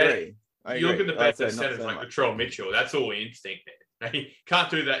agree. You look at the best centers like Latrell Mitchell. That's all instinct there. You can't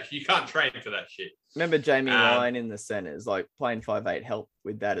do that. You can't train for that shit. Remember Jamie Lyon in the centers, like playing 5'8" helped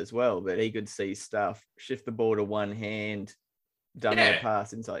with that as well. But he could see stuff, shift the ball to one hand, dummy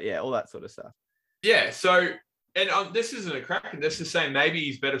pass inside. Yeah, all that sort of stuff. Yeah, so... And this isn't a crack. This is saying maybe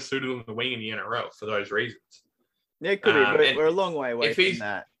he's better suited on the wing in the NRL for those reasons. Yeah, it could be, but we're a long way away from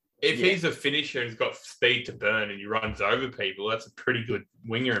that. If he's a finisher who's got speed to burn and he runs over people, that's a pretty good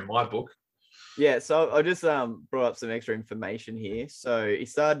winger in my book. Yeah, so I just brought up some extra information here. So he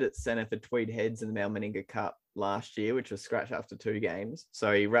started at centre for Tweed Heads in the Mount Meninga Cup last year, which was scratched after 2 games.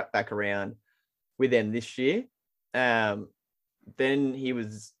 So he wrapped back around with them this year. Then he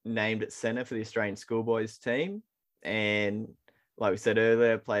was named at centre for the Australian schoolboys team. And like we said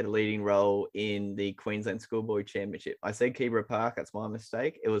earlier, played a leading role in the Queensland Schoolboy Championship. I said Keebra Park, that's my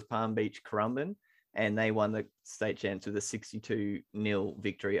mistake. It was Palm Beach Currumbin, and they won the state champs with a 62-0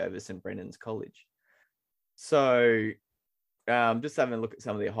 victory over St. Brendan's College. So just having a look at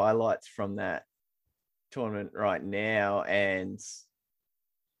some of the highlights from that tournament right now, and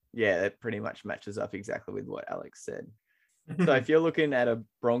yeah, that pretty much matches up exactly with what Alex said. So if you're looking at a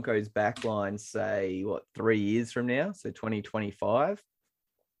Broncos backline, say, 3 years from now, so 2025,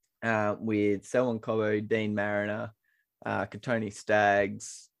 with Selwyn Cobbo, Dean Mariner, Katoni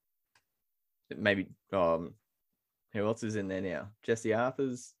Staggs, maybe, who else is in there now? Jesse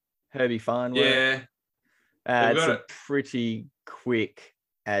Arthurs, Herbie Farnworth. Yeah. It's a pretty quick,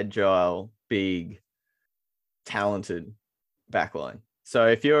 agile, big, talented backline. So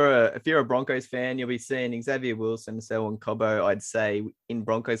if you're a Broncos fan, you'll be seeing Xavier Wilson, Selwyn Cobbo, I'd say, in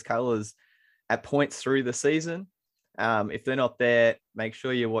Broncos colours at points through the season. If they're not there, make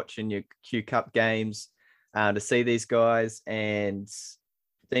sure you're watching your Q Cup games to see these guys. And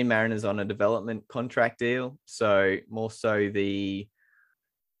Dean Mariner's on a development contract deal, so more so the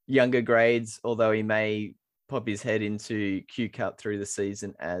younger grades, although he may pop his head into Q Cup through the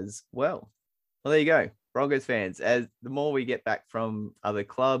season as well. Well, there you go. Broncos fans, as the more we get back from other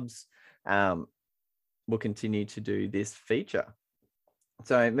clubs, we'll continue to do this feature.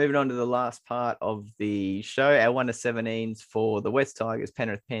 So moving on to the last part of the show, our 1-17s for the West Tigers,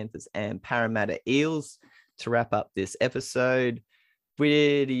 Penrith Panthers, and Parramatta Eels to wrap up this episode.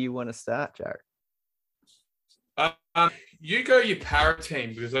 Where do you want to start, Jared? You go your Para team,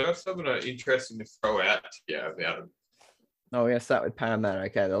 because I got something interesting to throw out to you about them. Oh, we're going to start with Parramatta.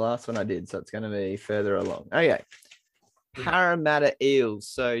 Okay, the last one I did, so it's going to be further along. Okay, Parramatta Eels.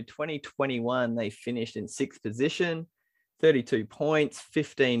 So 2021, they finished in 6th position, 32 points,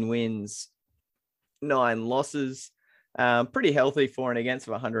 15 wins, 9 losses. Pretty healthy for and against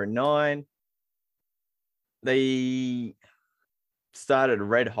of 109. They started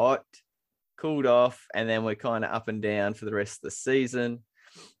red hot, cooled off, and then we're kind of up and down for the rest of the season.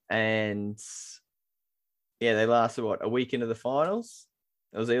 And yeah, they lasted, a week into the finals?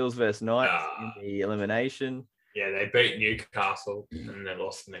 It was Eels versus Knights in the elimination. Yeah, they beat Newcastle and they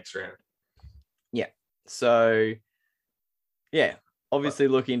lost the next round. Yeah. So, yeah, obviously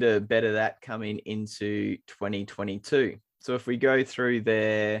looking to better that coming into 2022. So if we go through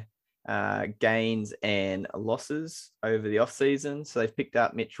their gains and losses over the offseason. So they've picked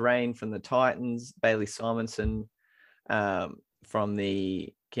up Mitch Rain from the Titans, Bailey Simonson from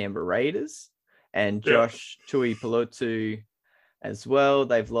the Canberra Raiders, and Josh Tui-Pelotu as well.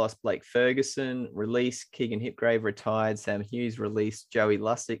 They've lost Blake Ferguson, released Keegan Hipgrave, retired. Sam Hughes released. Joey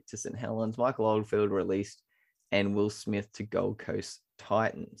Lussick to St. Helens. Michael Oldfield released. And Will Smith to Gold Coast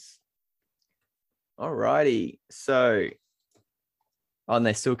Titans. All righty. So, and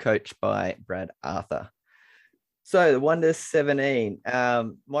they're still coached by Brad Arthur. So, the 1-17.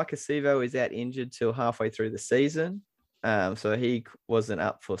 Mike Acevo is out injured till halfway through the season. So, he wasn't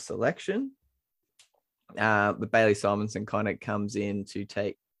up for selection. But Bailey Simonson kind of comes in to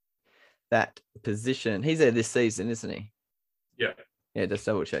take that position. He's there this season, isn't he? Yeah. Yeah, just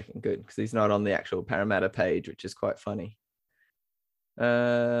double checking. Good, because he's not on the actual Parramatta page, which is quite funny.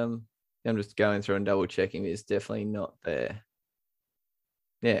 I'm just going through and double checking. He's definitely not there.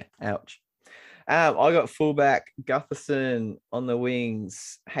 Yeah, ouch. I got fullback Gutherson on the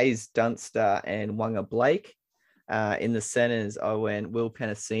wings, Hayes Dunster and Wanga Blake. In the centers, I went Will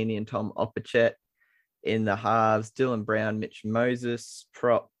Penasini and Tom Opachet. In the halves, Dylan Brown, Mitch Moses,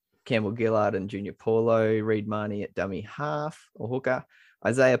 prop Campbell Gillard and Junior Paulo, Reid Marnie at dummy half or hooker,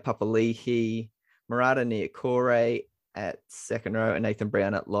 Isaiah Papali'i, Murata Niokore at second row, and Nathan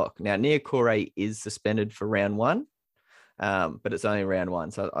Brown at lock. Now, Niokore is suspended for round 1, but it's only round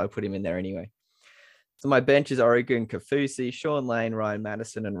 1, so I put him in there anyway. So my bench is Oregon Kafusi, Sean Lane, Ryan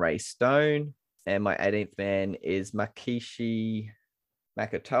Madison, and Ray Stone. And my 18th man is Makishi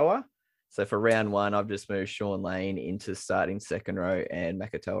Makatoa. So for round 1, I've just moved Sean Lane into starting second row and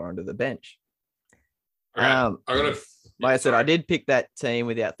Makatoa onto the bench. Right. Like I said, I did pick that team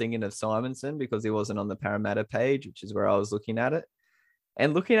without thinking of Simonson because he wasn't on the Parramatta page, which is where I was looking at it.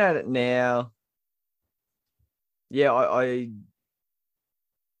 And looking at it now, yeah, I'd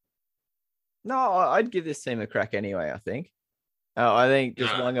give this team a crack anyway, I think. I think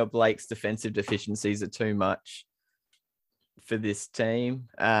just Wanga Blake's defensive deficiencies are too much for this team.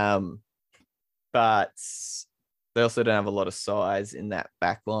 But they also don't have a lot of size in that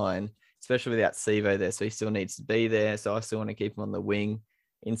back line, especially without Sivo there. So he still needs to be there. So I still want to keep him on the wing.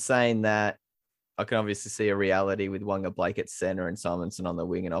 In saying that, I can obviously see a reality with Wonga Blake at center and Simonson on the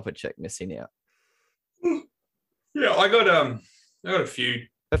wing and Opacek missing out. Yeah, I got a few.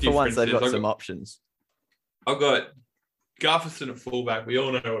 But for once, they've got some options. I've got Gutherson at fullback. We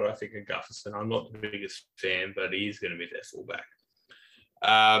all know what I think of Gutherson. I'm not the biggest fan, but he is going to be their fullback.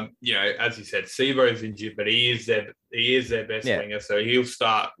 As you said, Sivo's injured, but he is their best winger, so he'll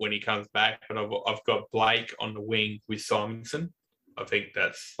start when he comes back. But I've got Blake on the wing with Simonson. I think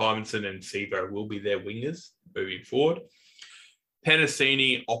that Simonson and Sivo will be their wingers moving forward.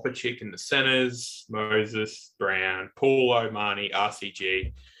 Penasini, Opacek in the centres, Moses, Brown, Paulo, Marnie,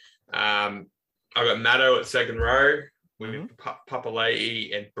 RCG. I've got Maddo at second row with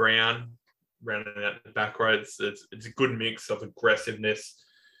Papalei and Brown running out the back row. It's a good mix of aggressiveness,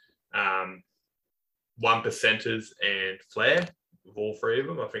 1%ers and flair of all three of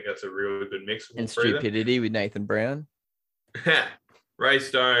them. I think that's a really good mix. And stupidity with Nathan Brown. Ray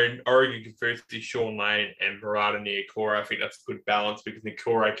Stone, Oregon Confuci, Sean Lane, and Murata Niokora. I think that's a good balance because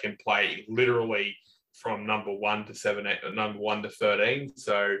Niokora can play literally from number 1 to 13.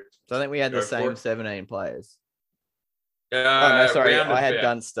 So I think we had the same 17 players. I had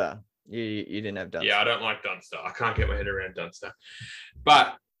Dunster. You didn't have Dunster. Yeah, I don't like Dunster. I can't get my head around Dunster.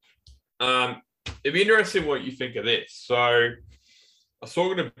 But it'd be interesting what you think of this. So I was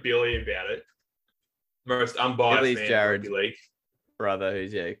talking to Billy about it. Most unbiased Billy's man Jared's in the league. Brother,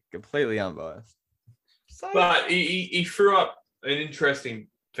 who's completely unbiased. But he threw up an interesting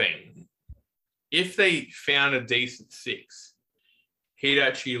thing. If they found a decent 6, he'd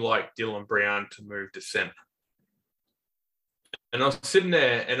actually like Dylan Brown to move to centre. And I was sitting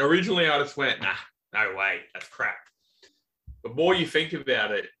there, and originally I just went, nah, no way, that's crap. But more you think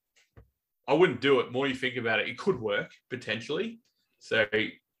about it, I wouldn't do it. More you think about it, it could work, potentially. So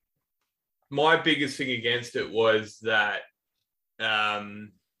my biggest thing against it was that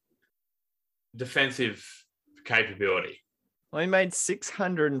defensive capability. Well, he made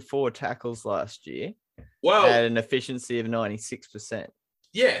 604 tackles last year. Well, at an efficiency of 96%.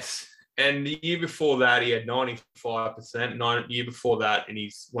 Yes. And the year before that, he had 95%. The year before that, in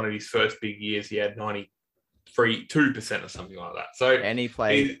one of his first big years, he had 2% or something like that. So, and he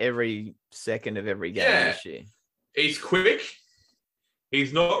played every second of every game this year. He's quick.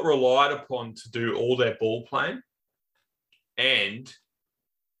 He's not relied upon to do all their ball playing. And,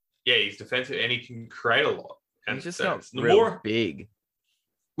 he's defensive and he can create a lot. And he's just not big.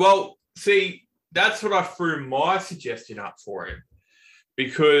 Well, see, that's what I threw my suggestion up for him.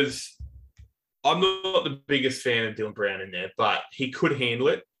 Because I'm not the biggest fan of Dylan Brown in there, but he could handle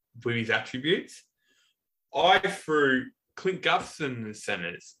it with his attributes. I threw Clint Gutherson in the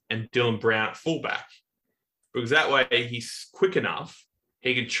centres and Dylan Brown at fullback. Because that way he's quick enough.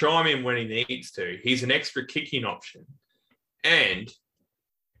 He can chime in when he needs to. He's an extra kicking option. And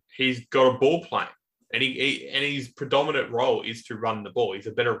he's got a ball playing. And his predominant role is to run the ball. He's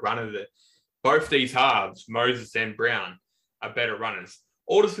a better runner than both these halves, Moses and Brown, are better runners.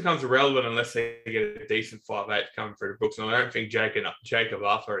 All this becomes irrelevant unless they get a decent 5'8" coming through the books. And I don't think Jacob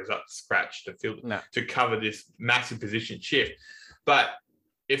Arthur is up to scratch to cover this massive position shift. But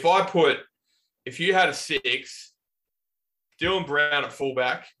if you had a 6, Dylan Brown at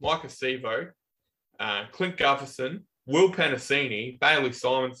fullback, Micah Sivo, Clint Gutherson, Will Penasini, Bailey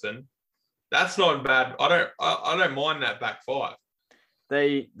Simonson, that's not bad. I don't mind that back 5.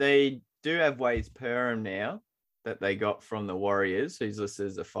 They do have Waze Perham now that they got from the Warriors, who's listed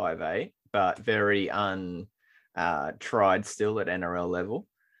as a 5'8", but very tried still at NRL level.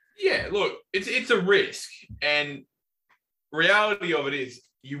 Yeah, look, it's a risk. And reality of it is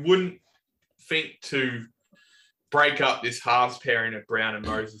you wouldn't think to break up this halves pairing of Brown and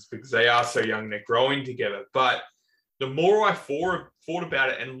Moses because they are so young, they're growing together. But the more I thought about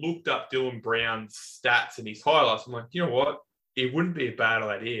it and looked up Dylan Brown's stats and his highlights, I'm like, you know what? It wouldn't be a bad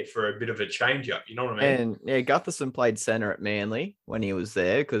idea for a bit of a change-up. You know what I mean? And, Gutherson played centre at Manly when he was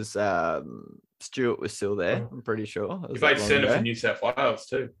there because Stewart was still there, I'm pretty sure. He played centre for New South Wales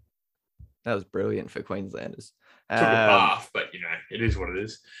too. That was brilliant for Queenslanders. Took a bath, but, it is what it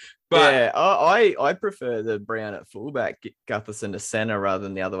is. But I prefer the Brown at fullback, Gutherson to centre rather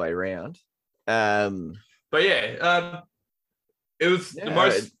than the other way around. But it was the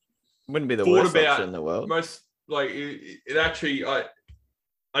most... It wouldn't be the worst option in the world. Most... it actually, I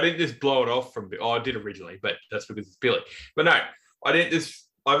didn't just blow it off from. I did originally, but that's because it's Billy. But no, I didn't just.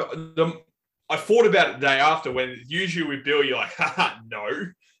 I thought about it the day after when usually with Bill you're like, haha, no,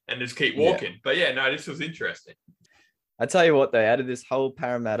 and just keep walking. Yeah. But this was interesting. I tell you what, they added this whole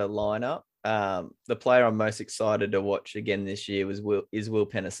Parramatta lineup the player I'm most excited to watch again this year is Will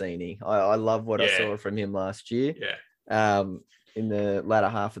Penasini. I love what I saw from him last year. Yeah. In the latter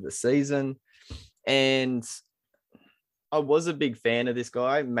half of the season. And I was a big fan of this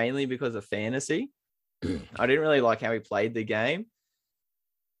guy, mainly because of fantasy. I didn't really like how he played the game.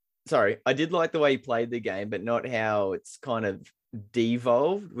 Sorry, I did like the way he played the game, but not how it's kind of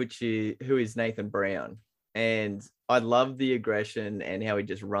devolved, who is Nathan Brown. And I love the aggression and how he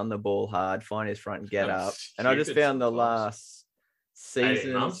just run the ball hard, find his front and get up. And I just found the last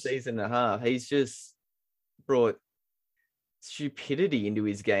season and a half, he's just brought stupidity into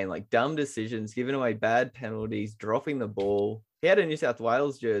his game, like dumb decisions, giving away bad penalties, dropping the ball. He had a New South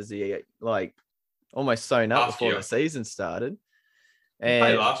Wales jersey, like almost sewn up before the season started.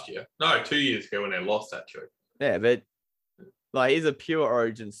 And last year. No, 2 years ago when they lost that joke. Yeah, but like he's a pure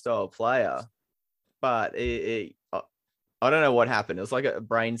Origin style player. But I don't know what happened. It was like a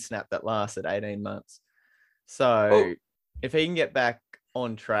brain snap that lasted 18 months. So if he can get back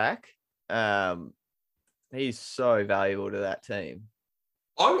on track, he's so valuable to that team.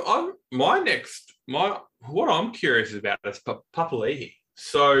 What I'm curious about is Papali'i.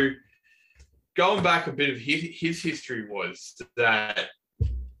 So going back a bit of his history was that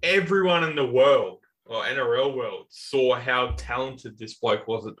everyone in the world or NRL world saw how talented this bloke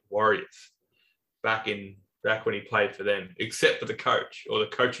was at the Warriors back when he played for them, except for the coach or the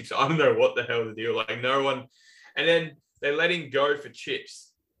coaching. I don't know what the hell the deal. Like no one, and then they let him go for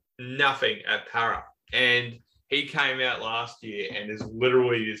chips, nothing at Para, and he came out last year and has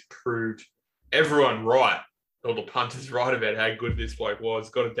literally just proved everyone right, all the punters right about how good this bloke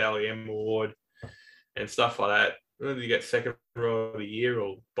was. Got a Dally M award and stuff like that. Whether you get second row of the year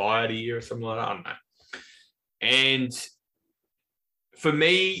or buy of the year or something like that, I don't know. And for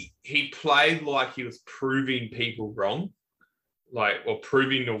me, he played like he was proving people wrong, or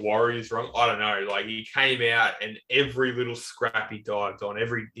proving the Warriors wrong. I don't know. Like he came out and every little scrap he dived on,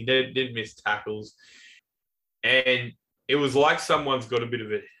 he didn't miss tackles. And it was like someone's got a bit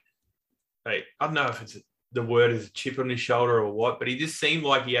of I don't know if the word is a chip on his shoulder or what, but he just seemed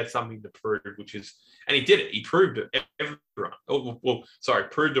like he had something to prove, and he did it. He proved it.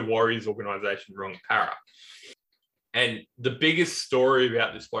 Proved the Warriors organization wrong at Para. And the biggest story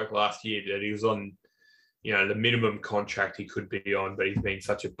about this bloke last year that he was on, the minimum contract he could be on, but he's been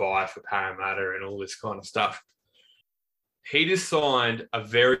such a buy for Parramatta and all this kind of stuff. He just signed a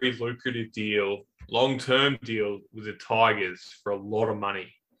very lucrative deal, long-term deal with the Tigers for a lot of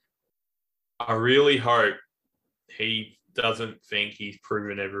money. I really hope he doesn't think he's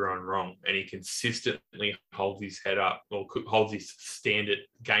proven everyone wrong and he consistently holds his head up or holds his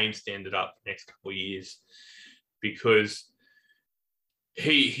game standard up the next couple of years, because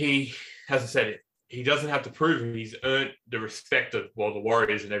he, as I said, he doesn't have to prove it. He's earned the respect of the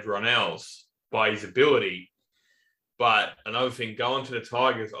Warriors and everyone else by his ability. But another thing, going to the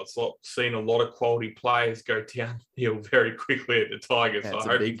Tigers, I've seen a lot of quality players go downhill very quickly at the Tigers. That's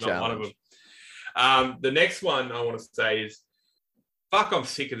so I hope he's not one of them. The next one I want to say is, I'm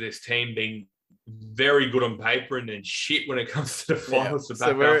sick of this team being very good on paper and then shit when it comes to the finals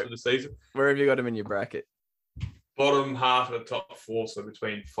after the season. Where have you got them in your bracket? Bottom half of the top four, so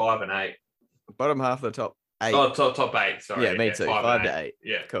between 5 and 8. Bottom half of the top 8. Oh, top 8, sorry. Yeah, me too. 5 to 8.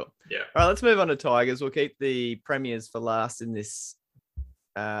 Yeah. Cool. Yeah. All right, let's move on to Tigers. We'll keep the premiers for last in this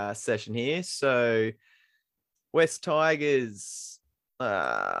session here. So, West Tigers,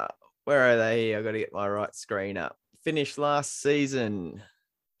 where are they? I've got to get my right screen up. Finished last season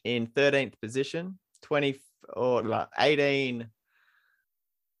in 13th position, 18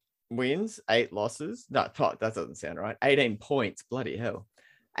 wins, 8 losses. No, that doesn't sound right. 18 points. Bloody hell.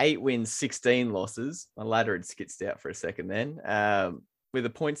 8 wins, 16 losses. My ladder had skitzed out for a second then. With a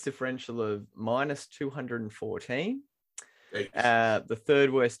points differential of minus 214. The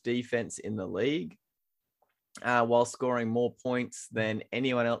third worst defense in the league, while scoring more points than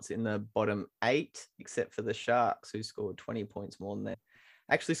anyone else in the bottom 8, except for the Sharks, who scored 20 points more than them.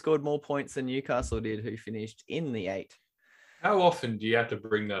 Actually scored more points than Newcastle did, who finished in the 8. How often do you have to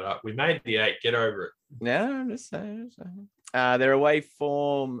bring that up? We made the 8. Get over it. No, I'm just saying. Their away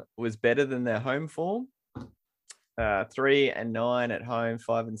form was better than their home form. 3 and 9 at home,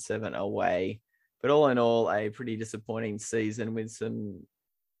 5 and 7 away. But all in all, a pretty disappointing season with some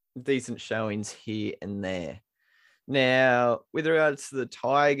decent showings here and there. Now, with regards to the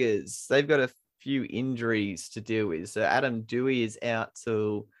Tigers, they've got a few injuries to deal with. So Adam Dewey is out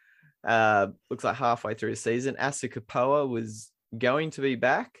till looks like halfway through the season. Asa Kapoa was going to be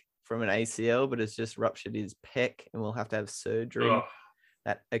back from an ACL, but has just ruptured his pec and will have to have surgery.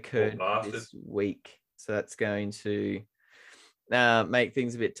 That occurred this week. So that's going to make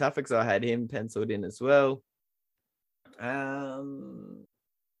things a bit tougher because I had him penciled in as well. And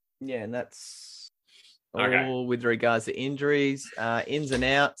that's all with regards to injuries, ins and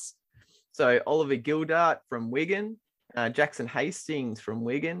outs. So Oliver Gildart from Wigan, Jackson Hastings from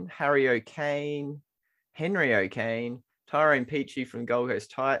Wigan, Harry O'Kane, Henry O'Kane, Tyrone Peachy from Gold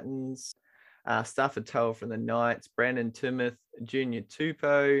Coast Titans, Stafford Toll from the Knights, Brandon Timoth, Junior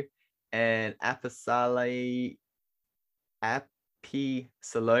Tupou, and Apisalomi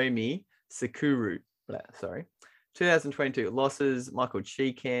Sakuru. Sorry. 2022 losses: Michael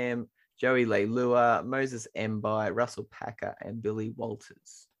Cheekham, Joey Leilua, Moses Mbai, Russell Packer, and Billy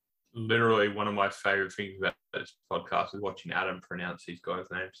Walters. Literally one of my favorite things about this podcast is watching Adam pronounce these guys'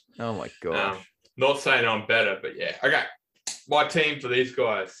 names. Oh my gosh. Not saying I'm better, but yeah. Okay. My team for these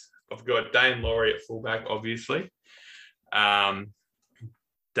guys. I've got Dane Laurie at fullback, obviously. David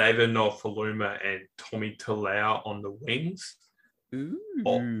Nofaluma and Tommy Talau on the wings.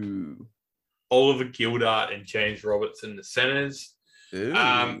 Ooh. Oliver Gildart and James Robertson, the centers.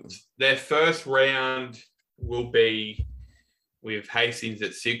 Their first round will be with Hastings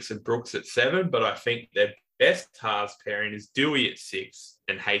at 6 and Brooks at 7, but I think their best halves pairing is Dewey at 6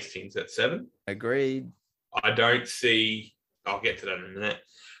 and Hastings at 7. Agreed. I don't see... I'll get to that in a minute.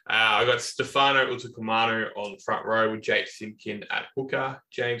 I got Stefano Utokumanu on the front row with Jake Simpkin at hooker,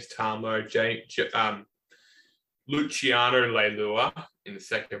 James Tarmo, Luciano Leilua in the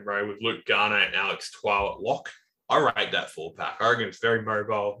second row with Luke Garner and Alex Twal at lock. I rate that 4-pack. I reckon it's very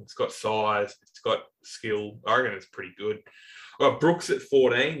mobile. It's got size. It's got skill. I reckon it's pretty good. I got Brooks at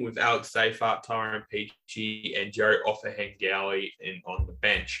 14 with Alex Seyfarth, Tyrone Peachy, and Joe Offahengawi on the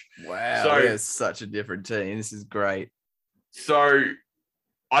bench. Wow, so it's such a different team. This is great. So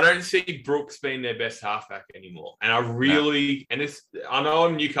I don't see Brooks being their best halfback anymore. And I really, I know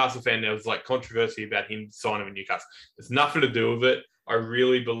I'm a Newcastle fan. There was like controversy about him signing with Newcastle. There's nothing to do with it. I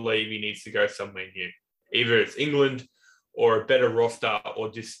really believe he needs to go somewhere new. Either it's England or a better roster or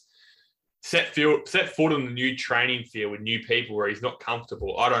just set foot on the new training field with new people where he's not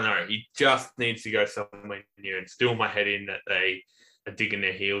comfortable. I don't know. He just needs to go somewhere new and still my head in that they are digging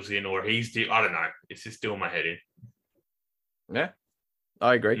their heels in or I don't know. It's just still my head in. Yeah,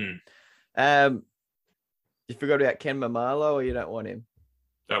 I agree. You forgot about Ken Mamalo or you don't want him?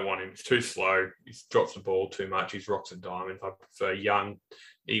 Don't want him. He's too slow. He drops the ball too much. He's rocks and diamonds. I prefer young.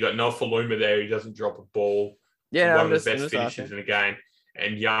 You got Nofaluma there. He doesn't drop a ball. Yeah, one of the best finishes in the game.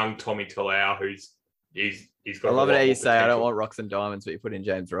 And young Tommy Talau, he's got. I love it how you say I don't want rocks and diamonds, but you put in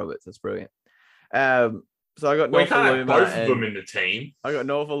James Roberts. That's brilliant. So I got we can't have both of them in the team. I got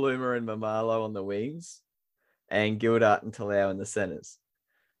Nofaluma and Mamalo on the wings, and Gildart and Talau in the centers.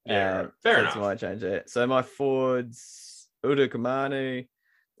 Yeah, fair enough. That's my change there. So my forwards, Udo Kamanu.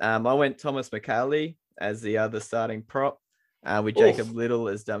 I went Thomas McCallie as the other starting prop, with Jacob Little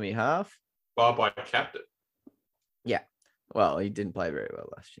as dummy half. By captain. Yeah. Well, he didn't play very well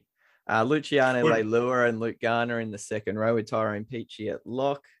last year. Luciano Leilua and Luke Garner in the second row with Tyrone Peachy at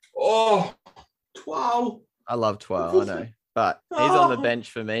lock. Oh, Twal. I love Twal, I know. But he's on the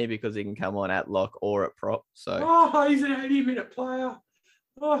bench for me because he can come on at lock or at prop. So he's an 80-minute player.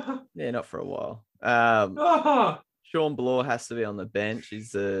 Yeah, not for a while. Sean Bloor has to be on the bench.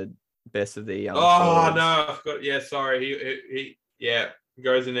 He's the best of the young forwards. No, I forgot. Yeah, sorry. He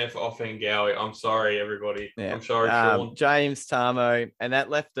goes in there for Offahengawi. I'm sorry, everybody. Yeah. I'm sorry, Sean. James Tarmo, and that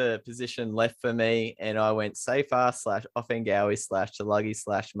left a position left for me, and I went Seyfarth / Offahengawi /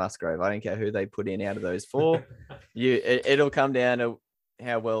 Tulagi / Musgrave. I don't care who they put in out of those four. It'll come down to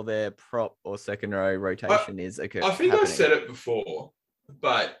how well their prop or second row rotation is. I think I said it before,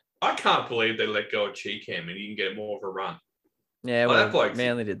 but I can't believe they let go of Cheekham and he can get more of a run. Yeah, well,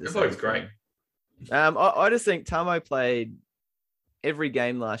 Manly did this. That bloke's great. I just think Tamo played every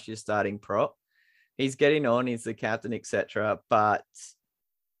game last year starting prop. He's getting on. He's the captain, etc. But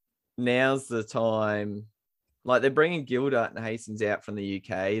now's the time. Like, they're bringing Gildart and Hastings out from the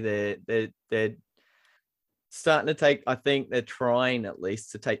UK. They're starting to take. I think they're trying at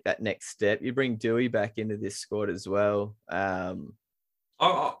least to take that next step. You bring Dewey back into this squad as well.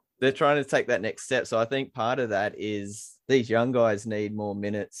 They're trying to take that next step. So I think part of that is these young guys need more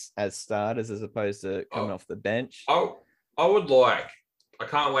minutes as starters as opposed to coming off the bench. I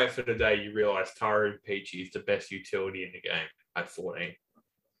can't wait for the day you realise Tyrone Peachy is the best utility in the game at 14.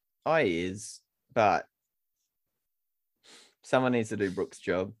 He is, but someone needs to do Brooks'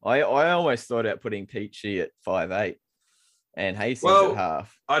 job. I almost thought about putting Peachy at 5'8". And Hastings at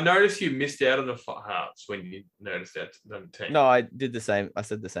half. I noticed you missed out on the halves when you noticed that the team. No, I did the same. I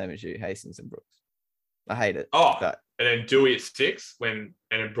said the same as you, Hastings and Brooks. I hate it. And then Dewey at 6 and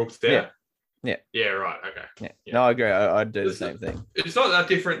then Brooks there. Yeah, right. Okay. Yeah. No, I agree. I'd do the same thing. It's not that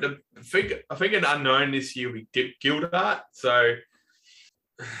different. I think an unknown this year will be Gildart. So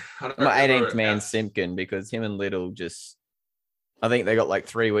my 18th man Simpkin, because him and Little just, I think they got like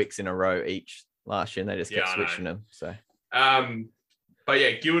 3 weeks in a row each last year, and they just kept switching them. So, but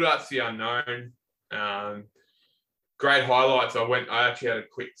yeah, Gildart's the unknown. Great highlights. I actually had a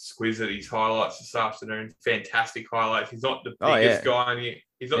quick squiz at his highlights this afternoon. Fantastic highlights. He's not the biggest guy.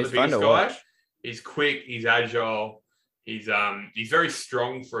 He's not the biggest guy. Watch. He's quick. He's agile. He's very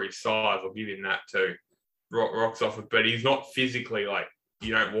strong for his size. I'll give him that too. Rocks off it, but he's not physically like,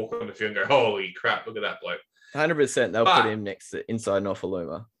 you don't walk on the field and go, holy crap, look at that bloke. 100%. They'll put him next to inside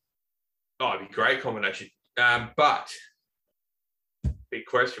Nofaluma. Oh, it'd be a great combination. But big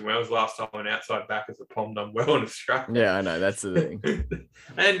question: when was the last time an outside backers have palmed done well in Australia? Yeah, I know, that's the thing.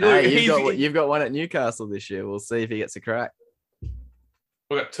 And look, you've got one at Newcastle this year. We'll see if he gets a crack.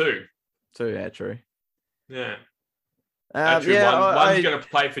 We got two. Yeah, true. Yeah. Actually, one's going to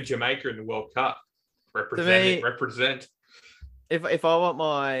play for Jamaica in the World Cup. Represent. If I want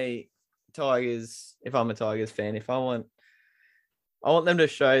my Tigers, if I'm a Tigers fan, I want them to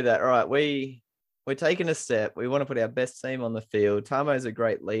show that, all right, we're taking a step. We want to put our best team on the field. Tamo's a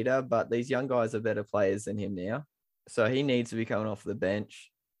great leader, but these young guys are better players than him now. So he needs to be coming off the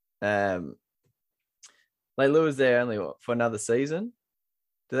bench. Lou was there only for another season.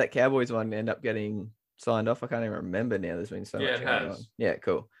 Did that Cowboys one end up getting signed off? I can't even remember now. There's been so much going on. Yeah,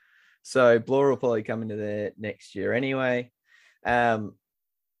 cool. So Bloor will probably come into there next year anyway.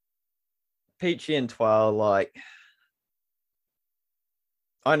 Peachy and Twal, like,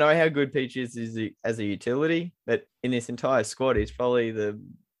 I know how good Peach is as a utility, but in this entire squad, he's probably the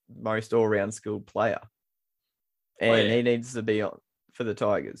most all-round skilled player. And he needs to be on for the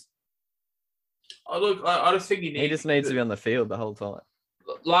Tigers. I just think he just needs to be on the field the whole time.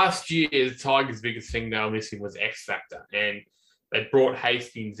 Last year, the Tigers' biggest thing they were missing was X Factor, and they brought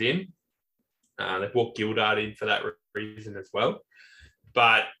Hastings in. They brought Gildart in for that reason as well.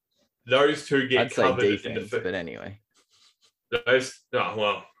 But those two get covered defense, but anyway. Look,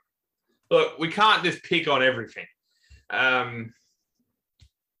 we can't just pick on everything. I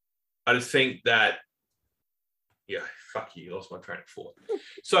just think that, fuck you, lost my train of thought.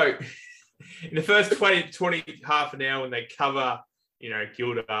 So, in the first 20 half an hour when they cover,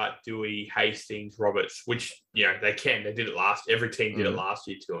 Gildart, Dewey, Hastings, Roberts, which, they can. They did it every team did it last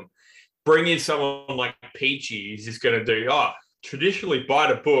year to them. Bring in someone like Peachy, who's just going to do, traditionally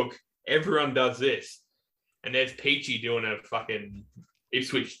by the book, everyone does this. And there's Peachy doing a fucking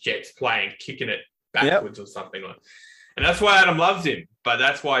Ipswich Jets playing, kicking it backwards or something like that. And that's why Adam loves him. But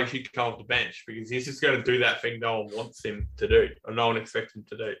that's why he should come off the bench, because he's just going to do that thing no one wants him to do, or no one expects him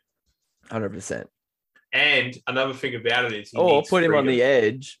to do. 100%. And another thing about it is put him on the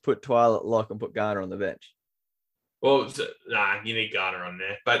edge, put Twal at lock and put Garner on the bench. Well, you need Garner on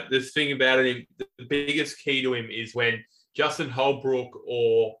there. But the thing about it, the biggest key to him is when Justin Holbrook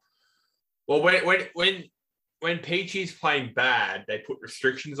when Peachy's playing bad, they put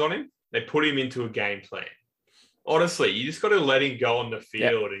restrictions on him. They put him into a game plan. Honestly, you just got to let him go on the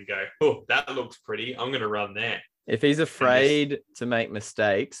field and go, oh, that looks pretty. I'm going to run there. If he's afraid to make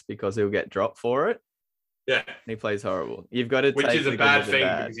mistakes because he'll get dropped for it, he plays horrible. You've got to Which is a bad thing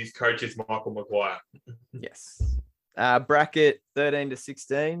because his coach is Michael Maguire. Yes. Bracket 13 to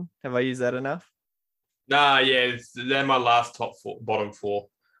 16. Have I used that enough? They're my last bottom four.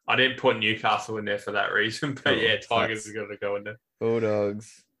 I didn't put Newcastle in there for that reason, but Tigers are going to go in there.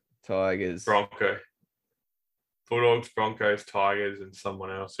 Bulldogs, Tigers, Bulldogs, Broncos, Tigers, and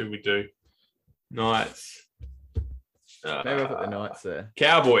someone else. Who we do? Knights. Maybe I'll put the Knights there.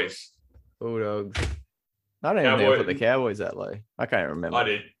 Cowboys, Bulldogs. I don't even know if I put the Cowboys that low. I can't remember. I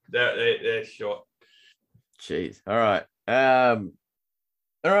did. They're short. Jeez. All right.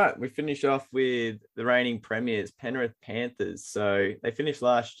 All right. We finish off with the reigning premiers, Penrith Panthers. So they finished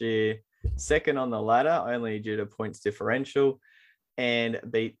last year second on the ladder, only due to points differential, and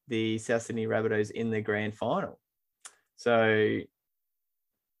beat the South Sydney Rabbitohs in the grand final. So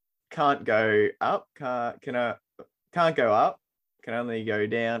can't go up, can't go up, can only go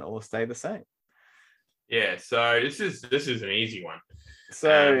down or stay the same. Yeah, so this is an easy one.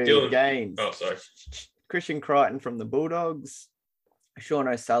 So games. Oh, sorry. Christian Crichton from the Bulldogs, Sean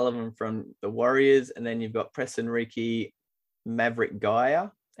O'Sullivan from the Warriors, and then you've got Preston Ricky, Maverick Gaia,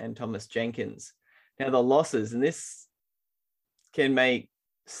 and Thomas Jenkins. Now the losses, and this can make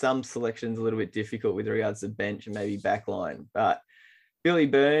some selections a little bit difficult with regards to bench and maybe backline, but Billy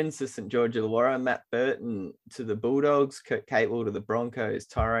Burns to St. George Illawarra, Matt Burton to the Bulldogs, Kurt Catewell to the Broncos,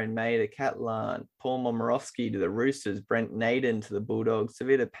 Tyrone May to Catalan, Paul Momorowski to the Roosters, Brent Naden to the Bulldogs,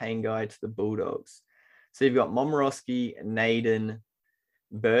 Savita Pangai to the Bulldogs. So you've got Momorowski, Naden,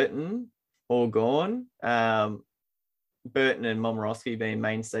 Burton all gone. Burton and Momorowski being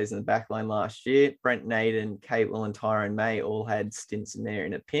mainstays in the back line last year. Brent Naden, Catewell and Tyrone May all had stints in there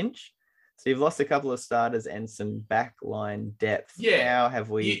in a pinch. So you've lost a couple of starters and some backline depth. Yeah. How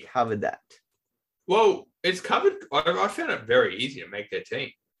have we covered that? Well, it's covered. I found it very easy to make their team,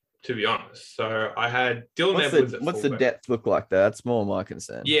 to be honest. So I had Dylan Edwards at what's fullback. the depth look like there? That's more my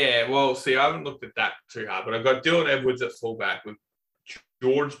concern. Yeah, well, see, I haven't looked at that too hard, but I've got Dylan Edwards at fullback with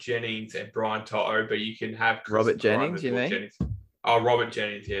George Jennings and Brian Toto, but you can have Robert Jennings, you mean? Jennings. Oh, Robert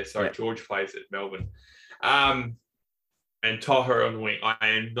Jennings, yeah. Sorry, yeah. George plays at Melbourne. And Toho on the wing. I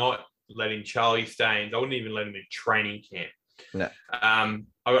am not letting Charlie Staines. I wouldn't even let him in training camp. No. I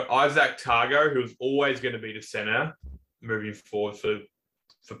got Isaac Targo, who's always going to be the centre moving forward for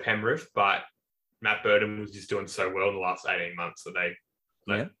Penrith, but Matt Burton was just doing so well in the last 18 months that they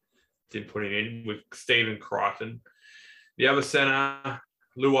didn't put him in with Stephen Crichton. The other centre,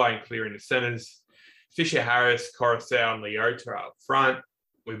 Luai and Clear in the centres, Fisher Harris, Coruscant, and Leota up front,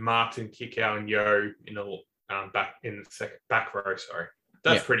 with Martin, Kikau, and Yo in the back row. Sorry,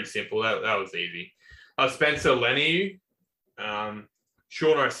 that's pretty simple. That was easy. Spencer Leniu,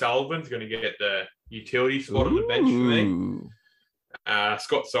 Sean O'Sullivan's going to get the utility spot on the bench for me.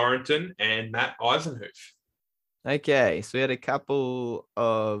 Scott Sorenton and Matt Eisenhuth. Okay, so we had a couple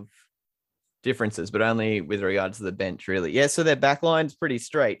of differences, but only with regards to the bench, really. Yeah, so their backline's pretty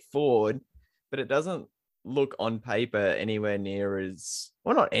straightforward, but it doesn't look on paper anywhere near as,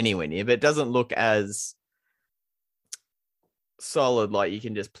 well, not anywhere near, but it doesn't look as solid like you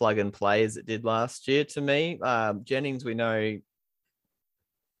can just plug and play as it did last year to me. Jennings, we know,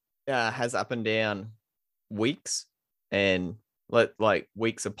 has up and down weeks and like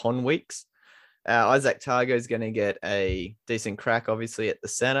weeks upon weeks. Isaac Targo is going to get a decent crack, obviously, at the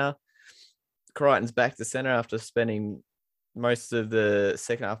center. Crichton's back to center after spending most of the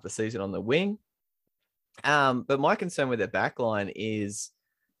second half of the season on the wing. But my concern with their backline is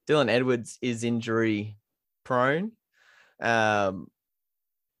Dylan Edwards is injury prone. Isaac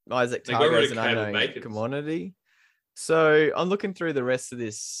Targo is an unknown commodity. So I'm looking through the rest of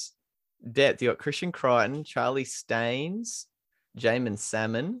this depth. You got Christian Crichton, Charlie Staines, Jamin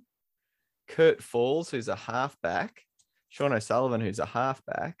Salmon, Kurt Falls, who's a halfback, Sean O'Sullivan, who's a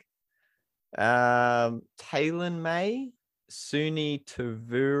halfback, Taylor May, Suni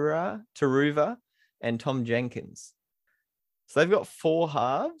Taruva, and Tom Jenkins. So they've got 4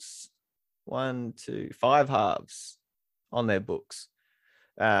 halves, 5 halves on their books.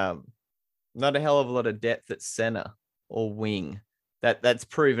 Not a hell of a lot of depth at center or wing. That's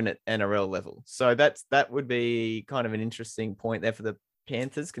proven at NRL level. So that would be kind of an interesting point there for the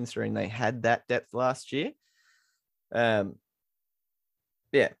Panthers, considering they had that depth last year. The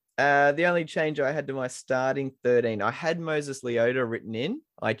only change I had to my starting 13, I had Moses Leota written in.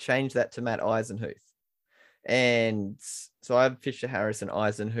 I changed that to Matt Eisenhuth. And so I have Fisher Harris and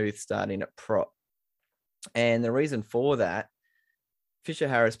Eisenhuth starting at prop. And the reason for that, Fisher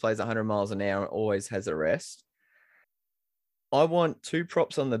Harris plays 100 miles an hour and always has a rest. I want 2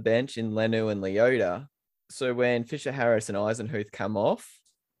 props on the bench in Lenu and Leota. So when Fisher Harris and Eisenhuth come off,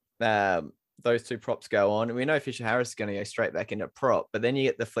 those 2 props go on. And we know Fisher Harris is going to go straight back into prop, but then you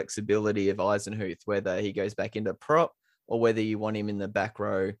get the flexibility of Eisenhuth, whether he goes back into prop or whether you want him in the back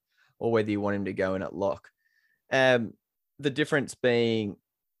row or whether you want him to go in at lock. The difference being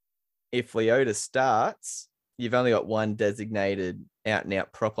if Leota starts, you've only got 1 designated out and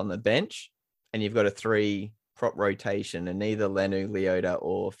out prop on the bench, and you've got a 3 prop rotation, and neither Lenu, Leota,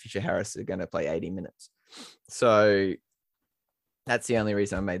 or Fisher Harris are going to play 80 minutes. So that's the only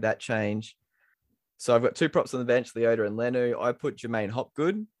reason I made that change. So I've got 2 props on the bench, Leota and Lenu. I put Jermaine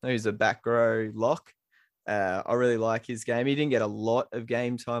Hopgood, who's a back row lock. I really like his game. He didn't get a lot of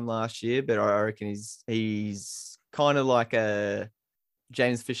game time last year, but I reckon he's kind of like a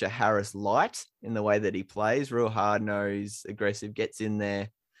James Fisher Harris light in the way that he plays. Real hard-nosed, aggressive, gets in there,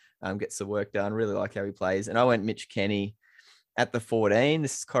 gets the work done. Really like how he plays. And I went Mitch Kenny at the 14.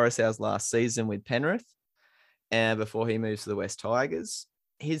 This is Coruscant's last season with Penrith, and before he moves to the West Tigers.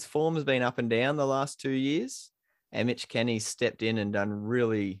 His form has been up and down the last 2 years, and Mitch Kenny stepped in and done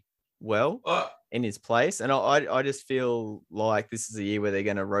really well in his place. And I just feel like this is a year where they're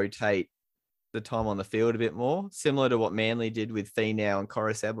going to rotate the time on the field a bit more, similar to what Manly did with Finau and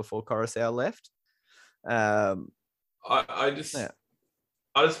Coruscant before Coruscant left. I just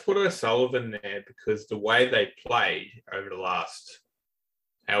put O'Sullivan there because the way they played over the last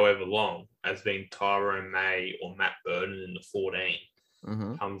however long has been Tyrone May or Matt Burton in the 14.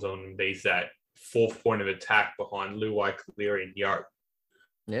 Mm-hmm. Comes on and be that fourth point of attack behind Luai, Cleary and Yoke.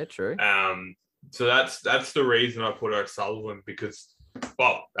 Yeah, true. So that's the reason I put O'Sullivan, because,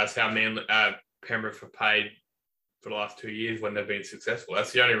 well, that's how Penrith have paid for the last 2 years when they've been successful.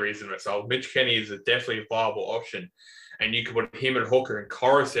 That's the only reason O'Sullivan. Mitch Kenny is definitely a viable option, and you could put him at hooker and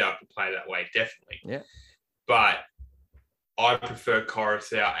Coruscant to play that way, definitely. Yeah. But I prefer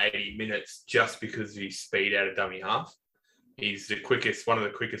Coruscant 80 minutes just because of his speed out of dummy half. He's one of the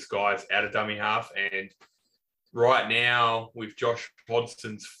quickest guys out of dummy half, and right now, with Josh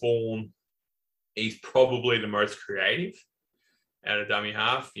Hodgson's form, he's probably the most creative out of dummy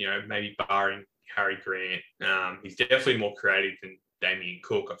half, maybe barring Harry Grant. He's definitely more creative than Damien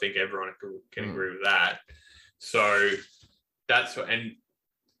Cook. I think everyone can agree with that. So and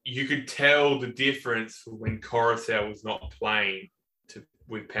you could tell the difference when Coruscant was not playing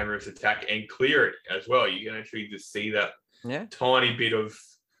with Penrith's attack and Cleary as well. You can actually just see that tiny bit of,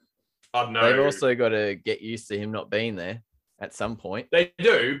 I don't know. They've also got to get used to him not being there at some point. They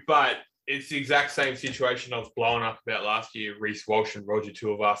do, but it's the exact same situation I was blowing up about last year, Reece Walsh and Roger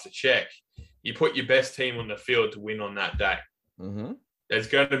Tuivasa-Sheck. You put your best team on the field to win on that day. Mm-hmm. There's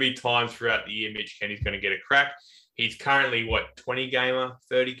going to be times throughout the year Mitch Kenny's going to get a crack. He's currently, 20-gamer,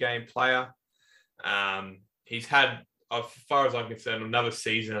 30-game player. He's had, as far as I'm concerned, another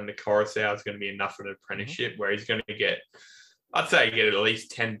season under Coruscant is going to be enough for an apprenticeship where he's going to get, I'd say, at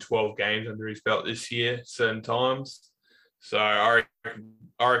least 10, 12 games under his belt this year, certain times. So I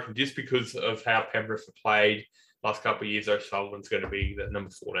reckon just because of how Penrith have played last couple of years, O'Sullivan's going to be the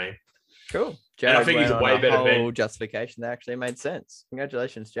number 14. Cool. Jared, and I think he's a way better bet. Justification that actually made sense.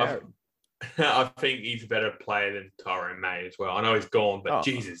 Congratulations, Jared. I think he's a better player than Tyrone May as well. I know he's gone, but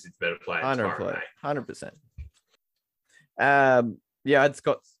Jesus, he's a better player than Tyrone May. 100%. I'd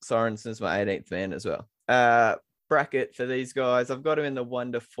Scott Sorensen as my 18th man as well. Bracket for these guys, I've got him in the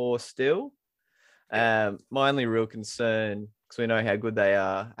 1 to 4 still. My only real concern, because we know how good they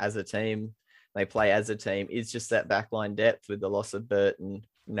are as a team, they play as a team, is just that backline depth with the loss of Burton,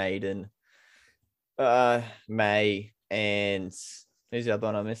 Naden, May, and who's the other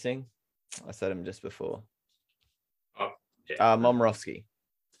one I'm missing? I said him just before. Momorowski.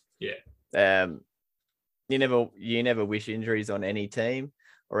 Yeah. You never wish injuries on any team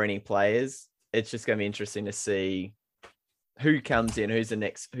or any players. It's just going to be interesting to see who comes in, who's the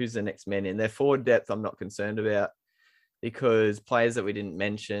next man in. Their forward depth, I'm not concerned about, because players that we didn't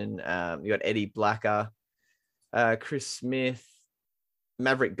mention, you got Eddie Blacker, Chris Smith,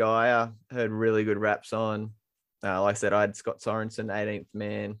 Maverick Geyer, heard really good raps on. Like I said, I had Scott Sorensen, 18th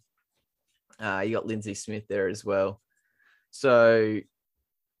man. You got Lindsay Smith there as well. So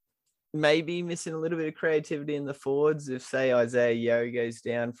maybe missing a little bit of creativity in the forwards if, say, Isaiah Yeo goes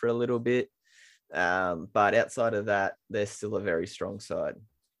down for a little bit. But outside of that, they're still a very strong side.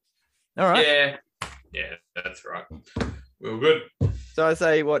 All right. Yeah, that's right. We're good. So I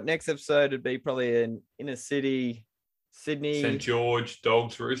say next episode would be probably in inner city, Sydney. St. George,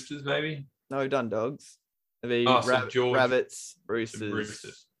 Dogs, Roosters, maybe? No, we've done Dogs. It'd be Rabbits,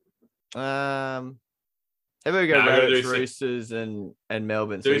 Roosters. How about we go Rabbits, Roosters, and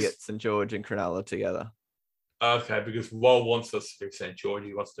Melbourne, so we get St. George and Cronulla together. Okay, because Wal wants us to do St. George.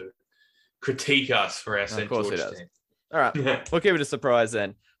 He wants to critique us for our St. George team. All right, we'll keep it a surprise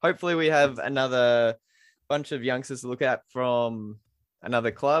then. Hopefully we have another bunch of youngsters to look at from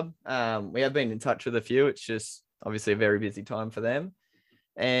another club. We have been in touch with a few. It's just obviously a very busy time for them.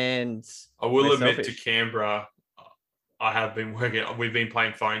 And I will admit to Canberra, we've been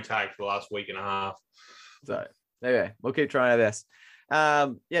playing phone tag for the last week and a half. So anyway, we'll keep trying our best.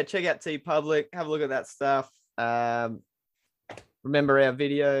 Check out T Public, have a look at that stuff. Remember our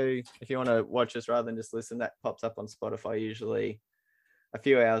video, if you want to watch us rather than just listen, that pops up on Spotify usually a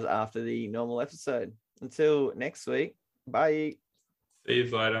few hours after the normal episode. Until next week, bye. See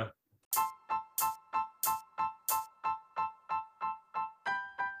you later.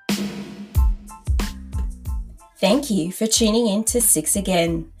 Thank you for tuning in to Six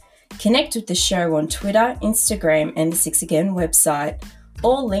Again. Connect with the show on Twitter, Instagram, and the Six Again website.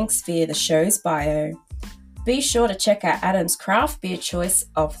 All links via the show's bio. Be sure to check out Adam's craft beer choice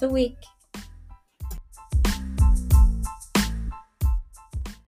of the week.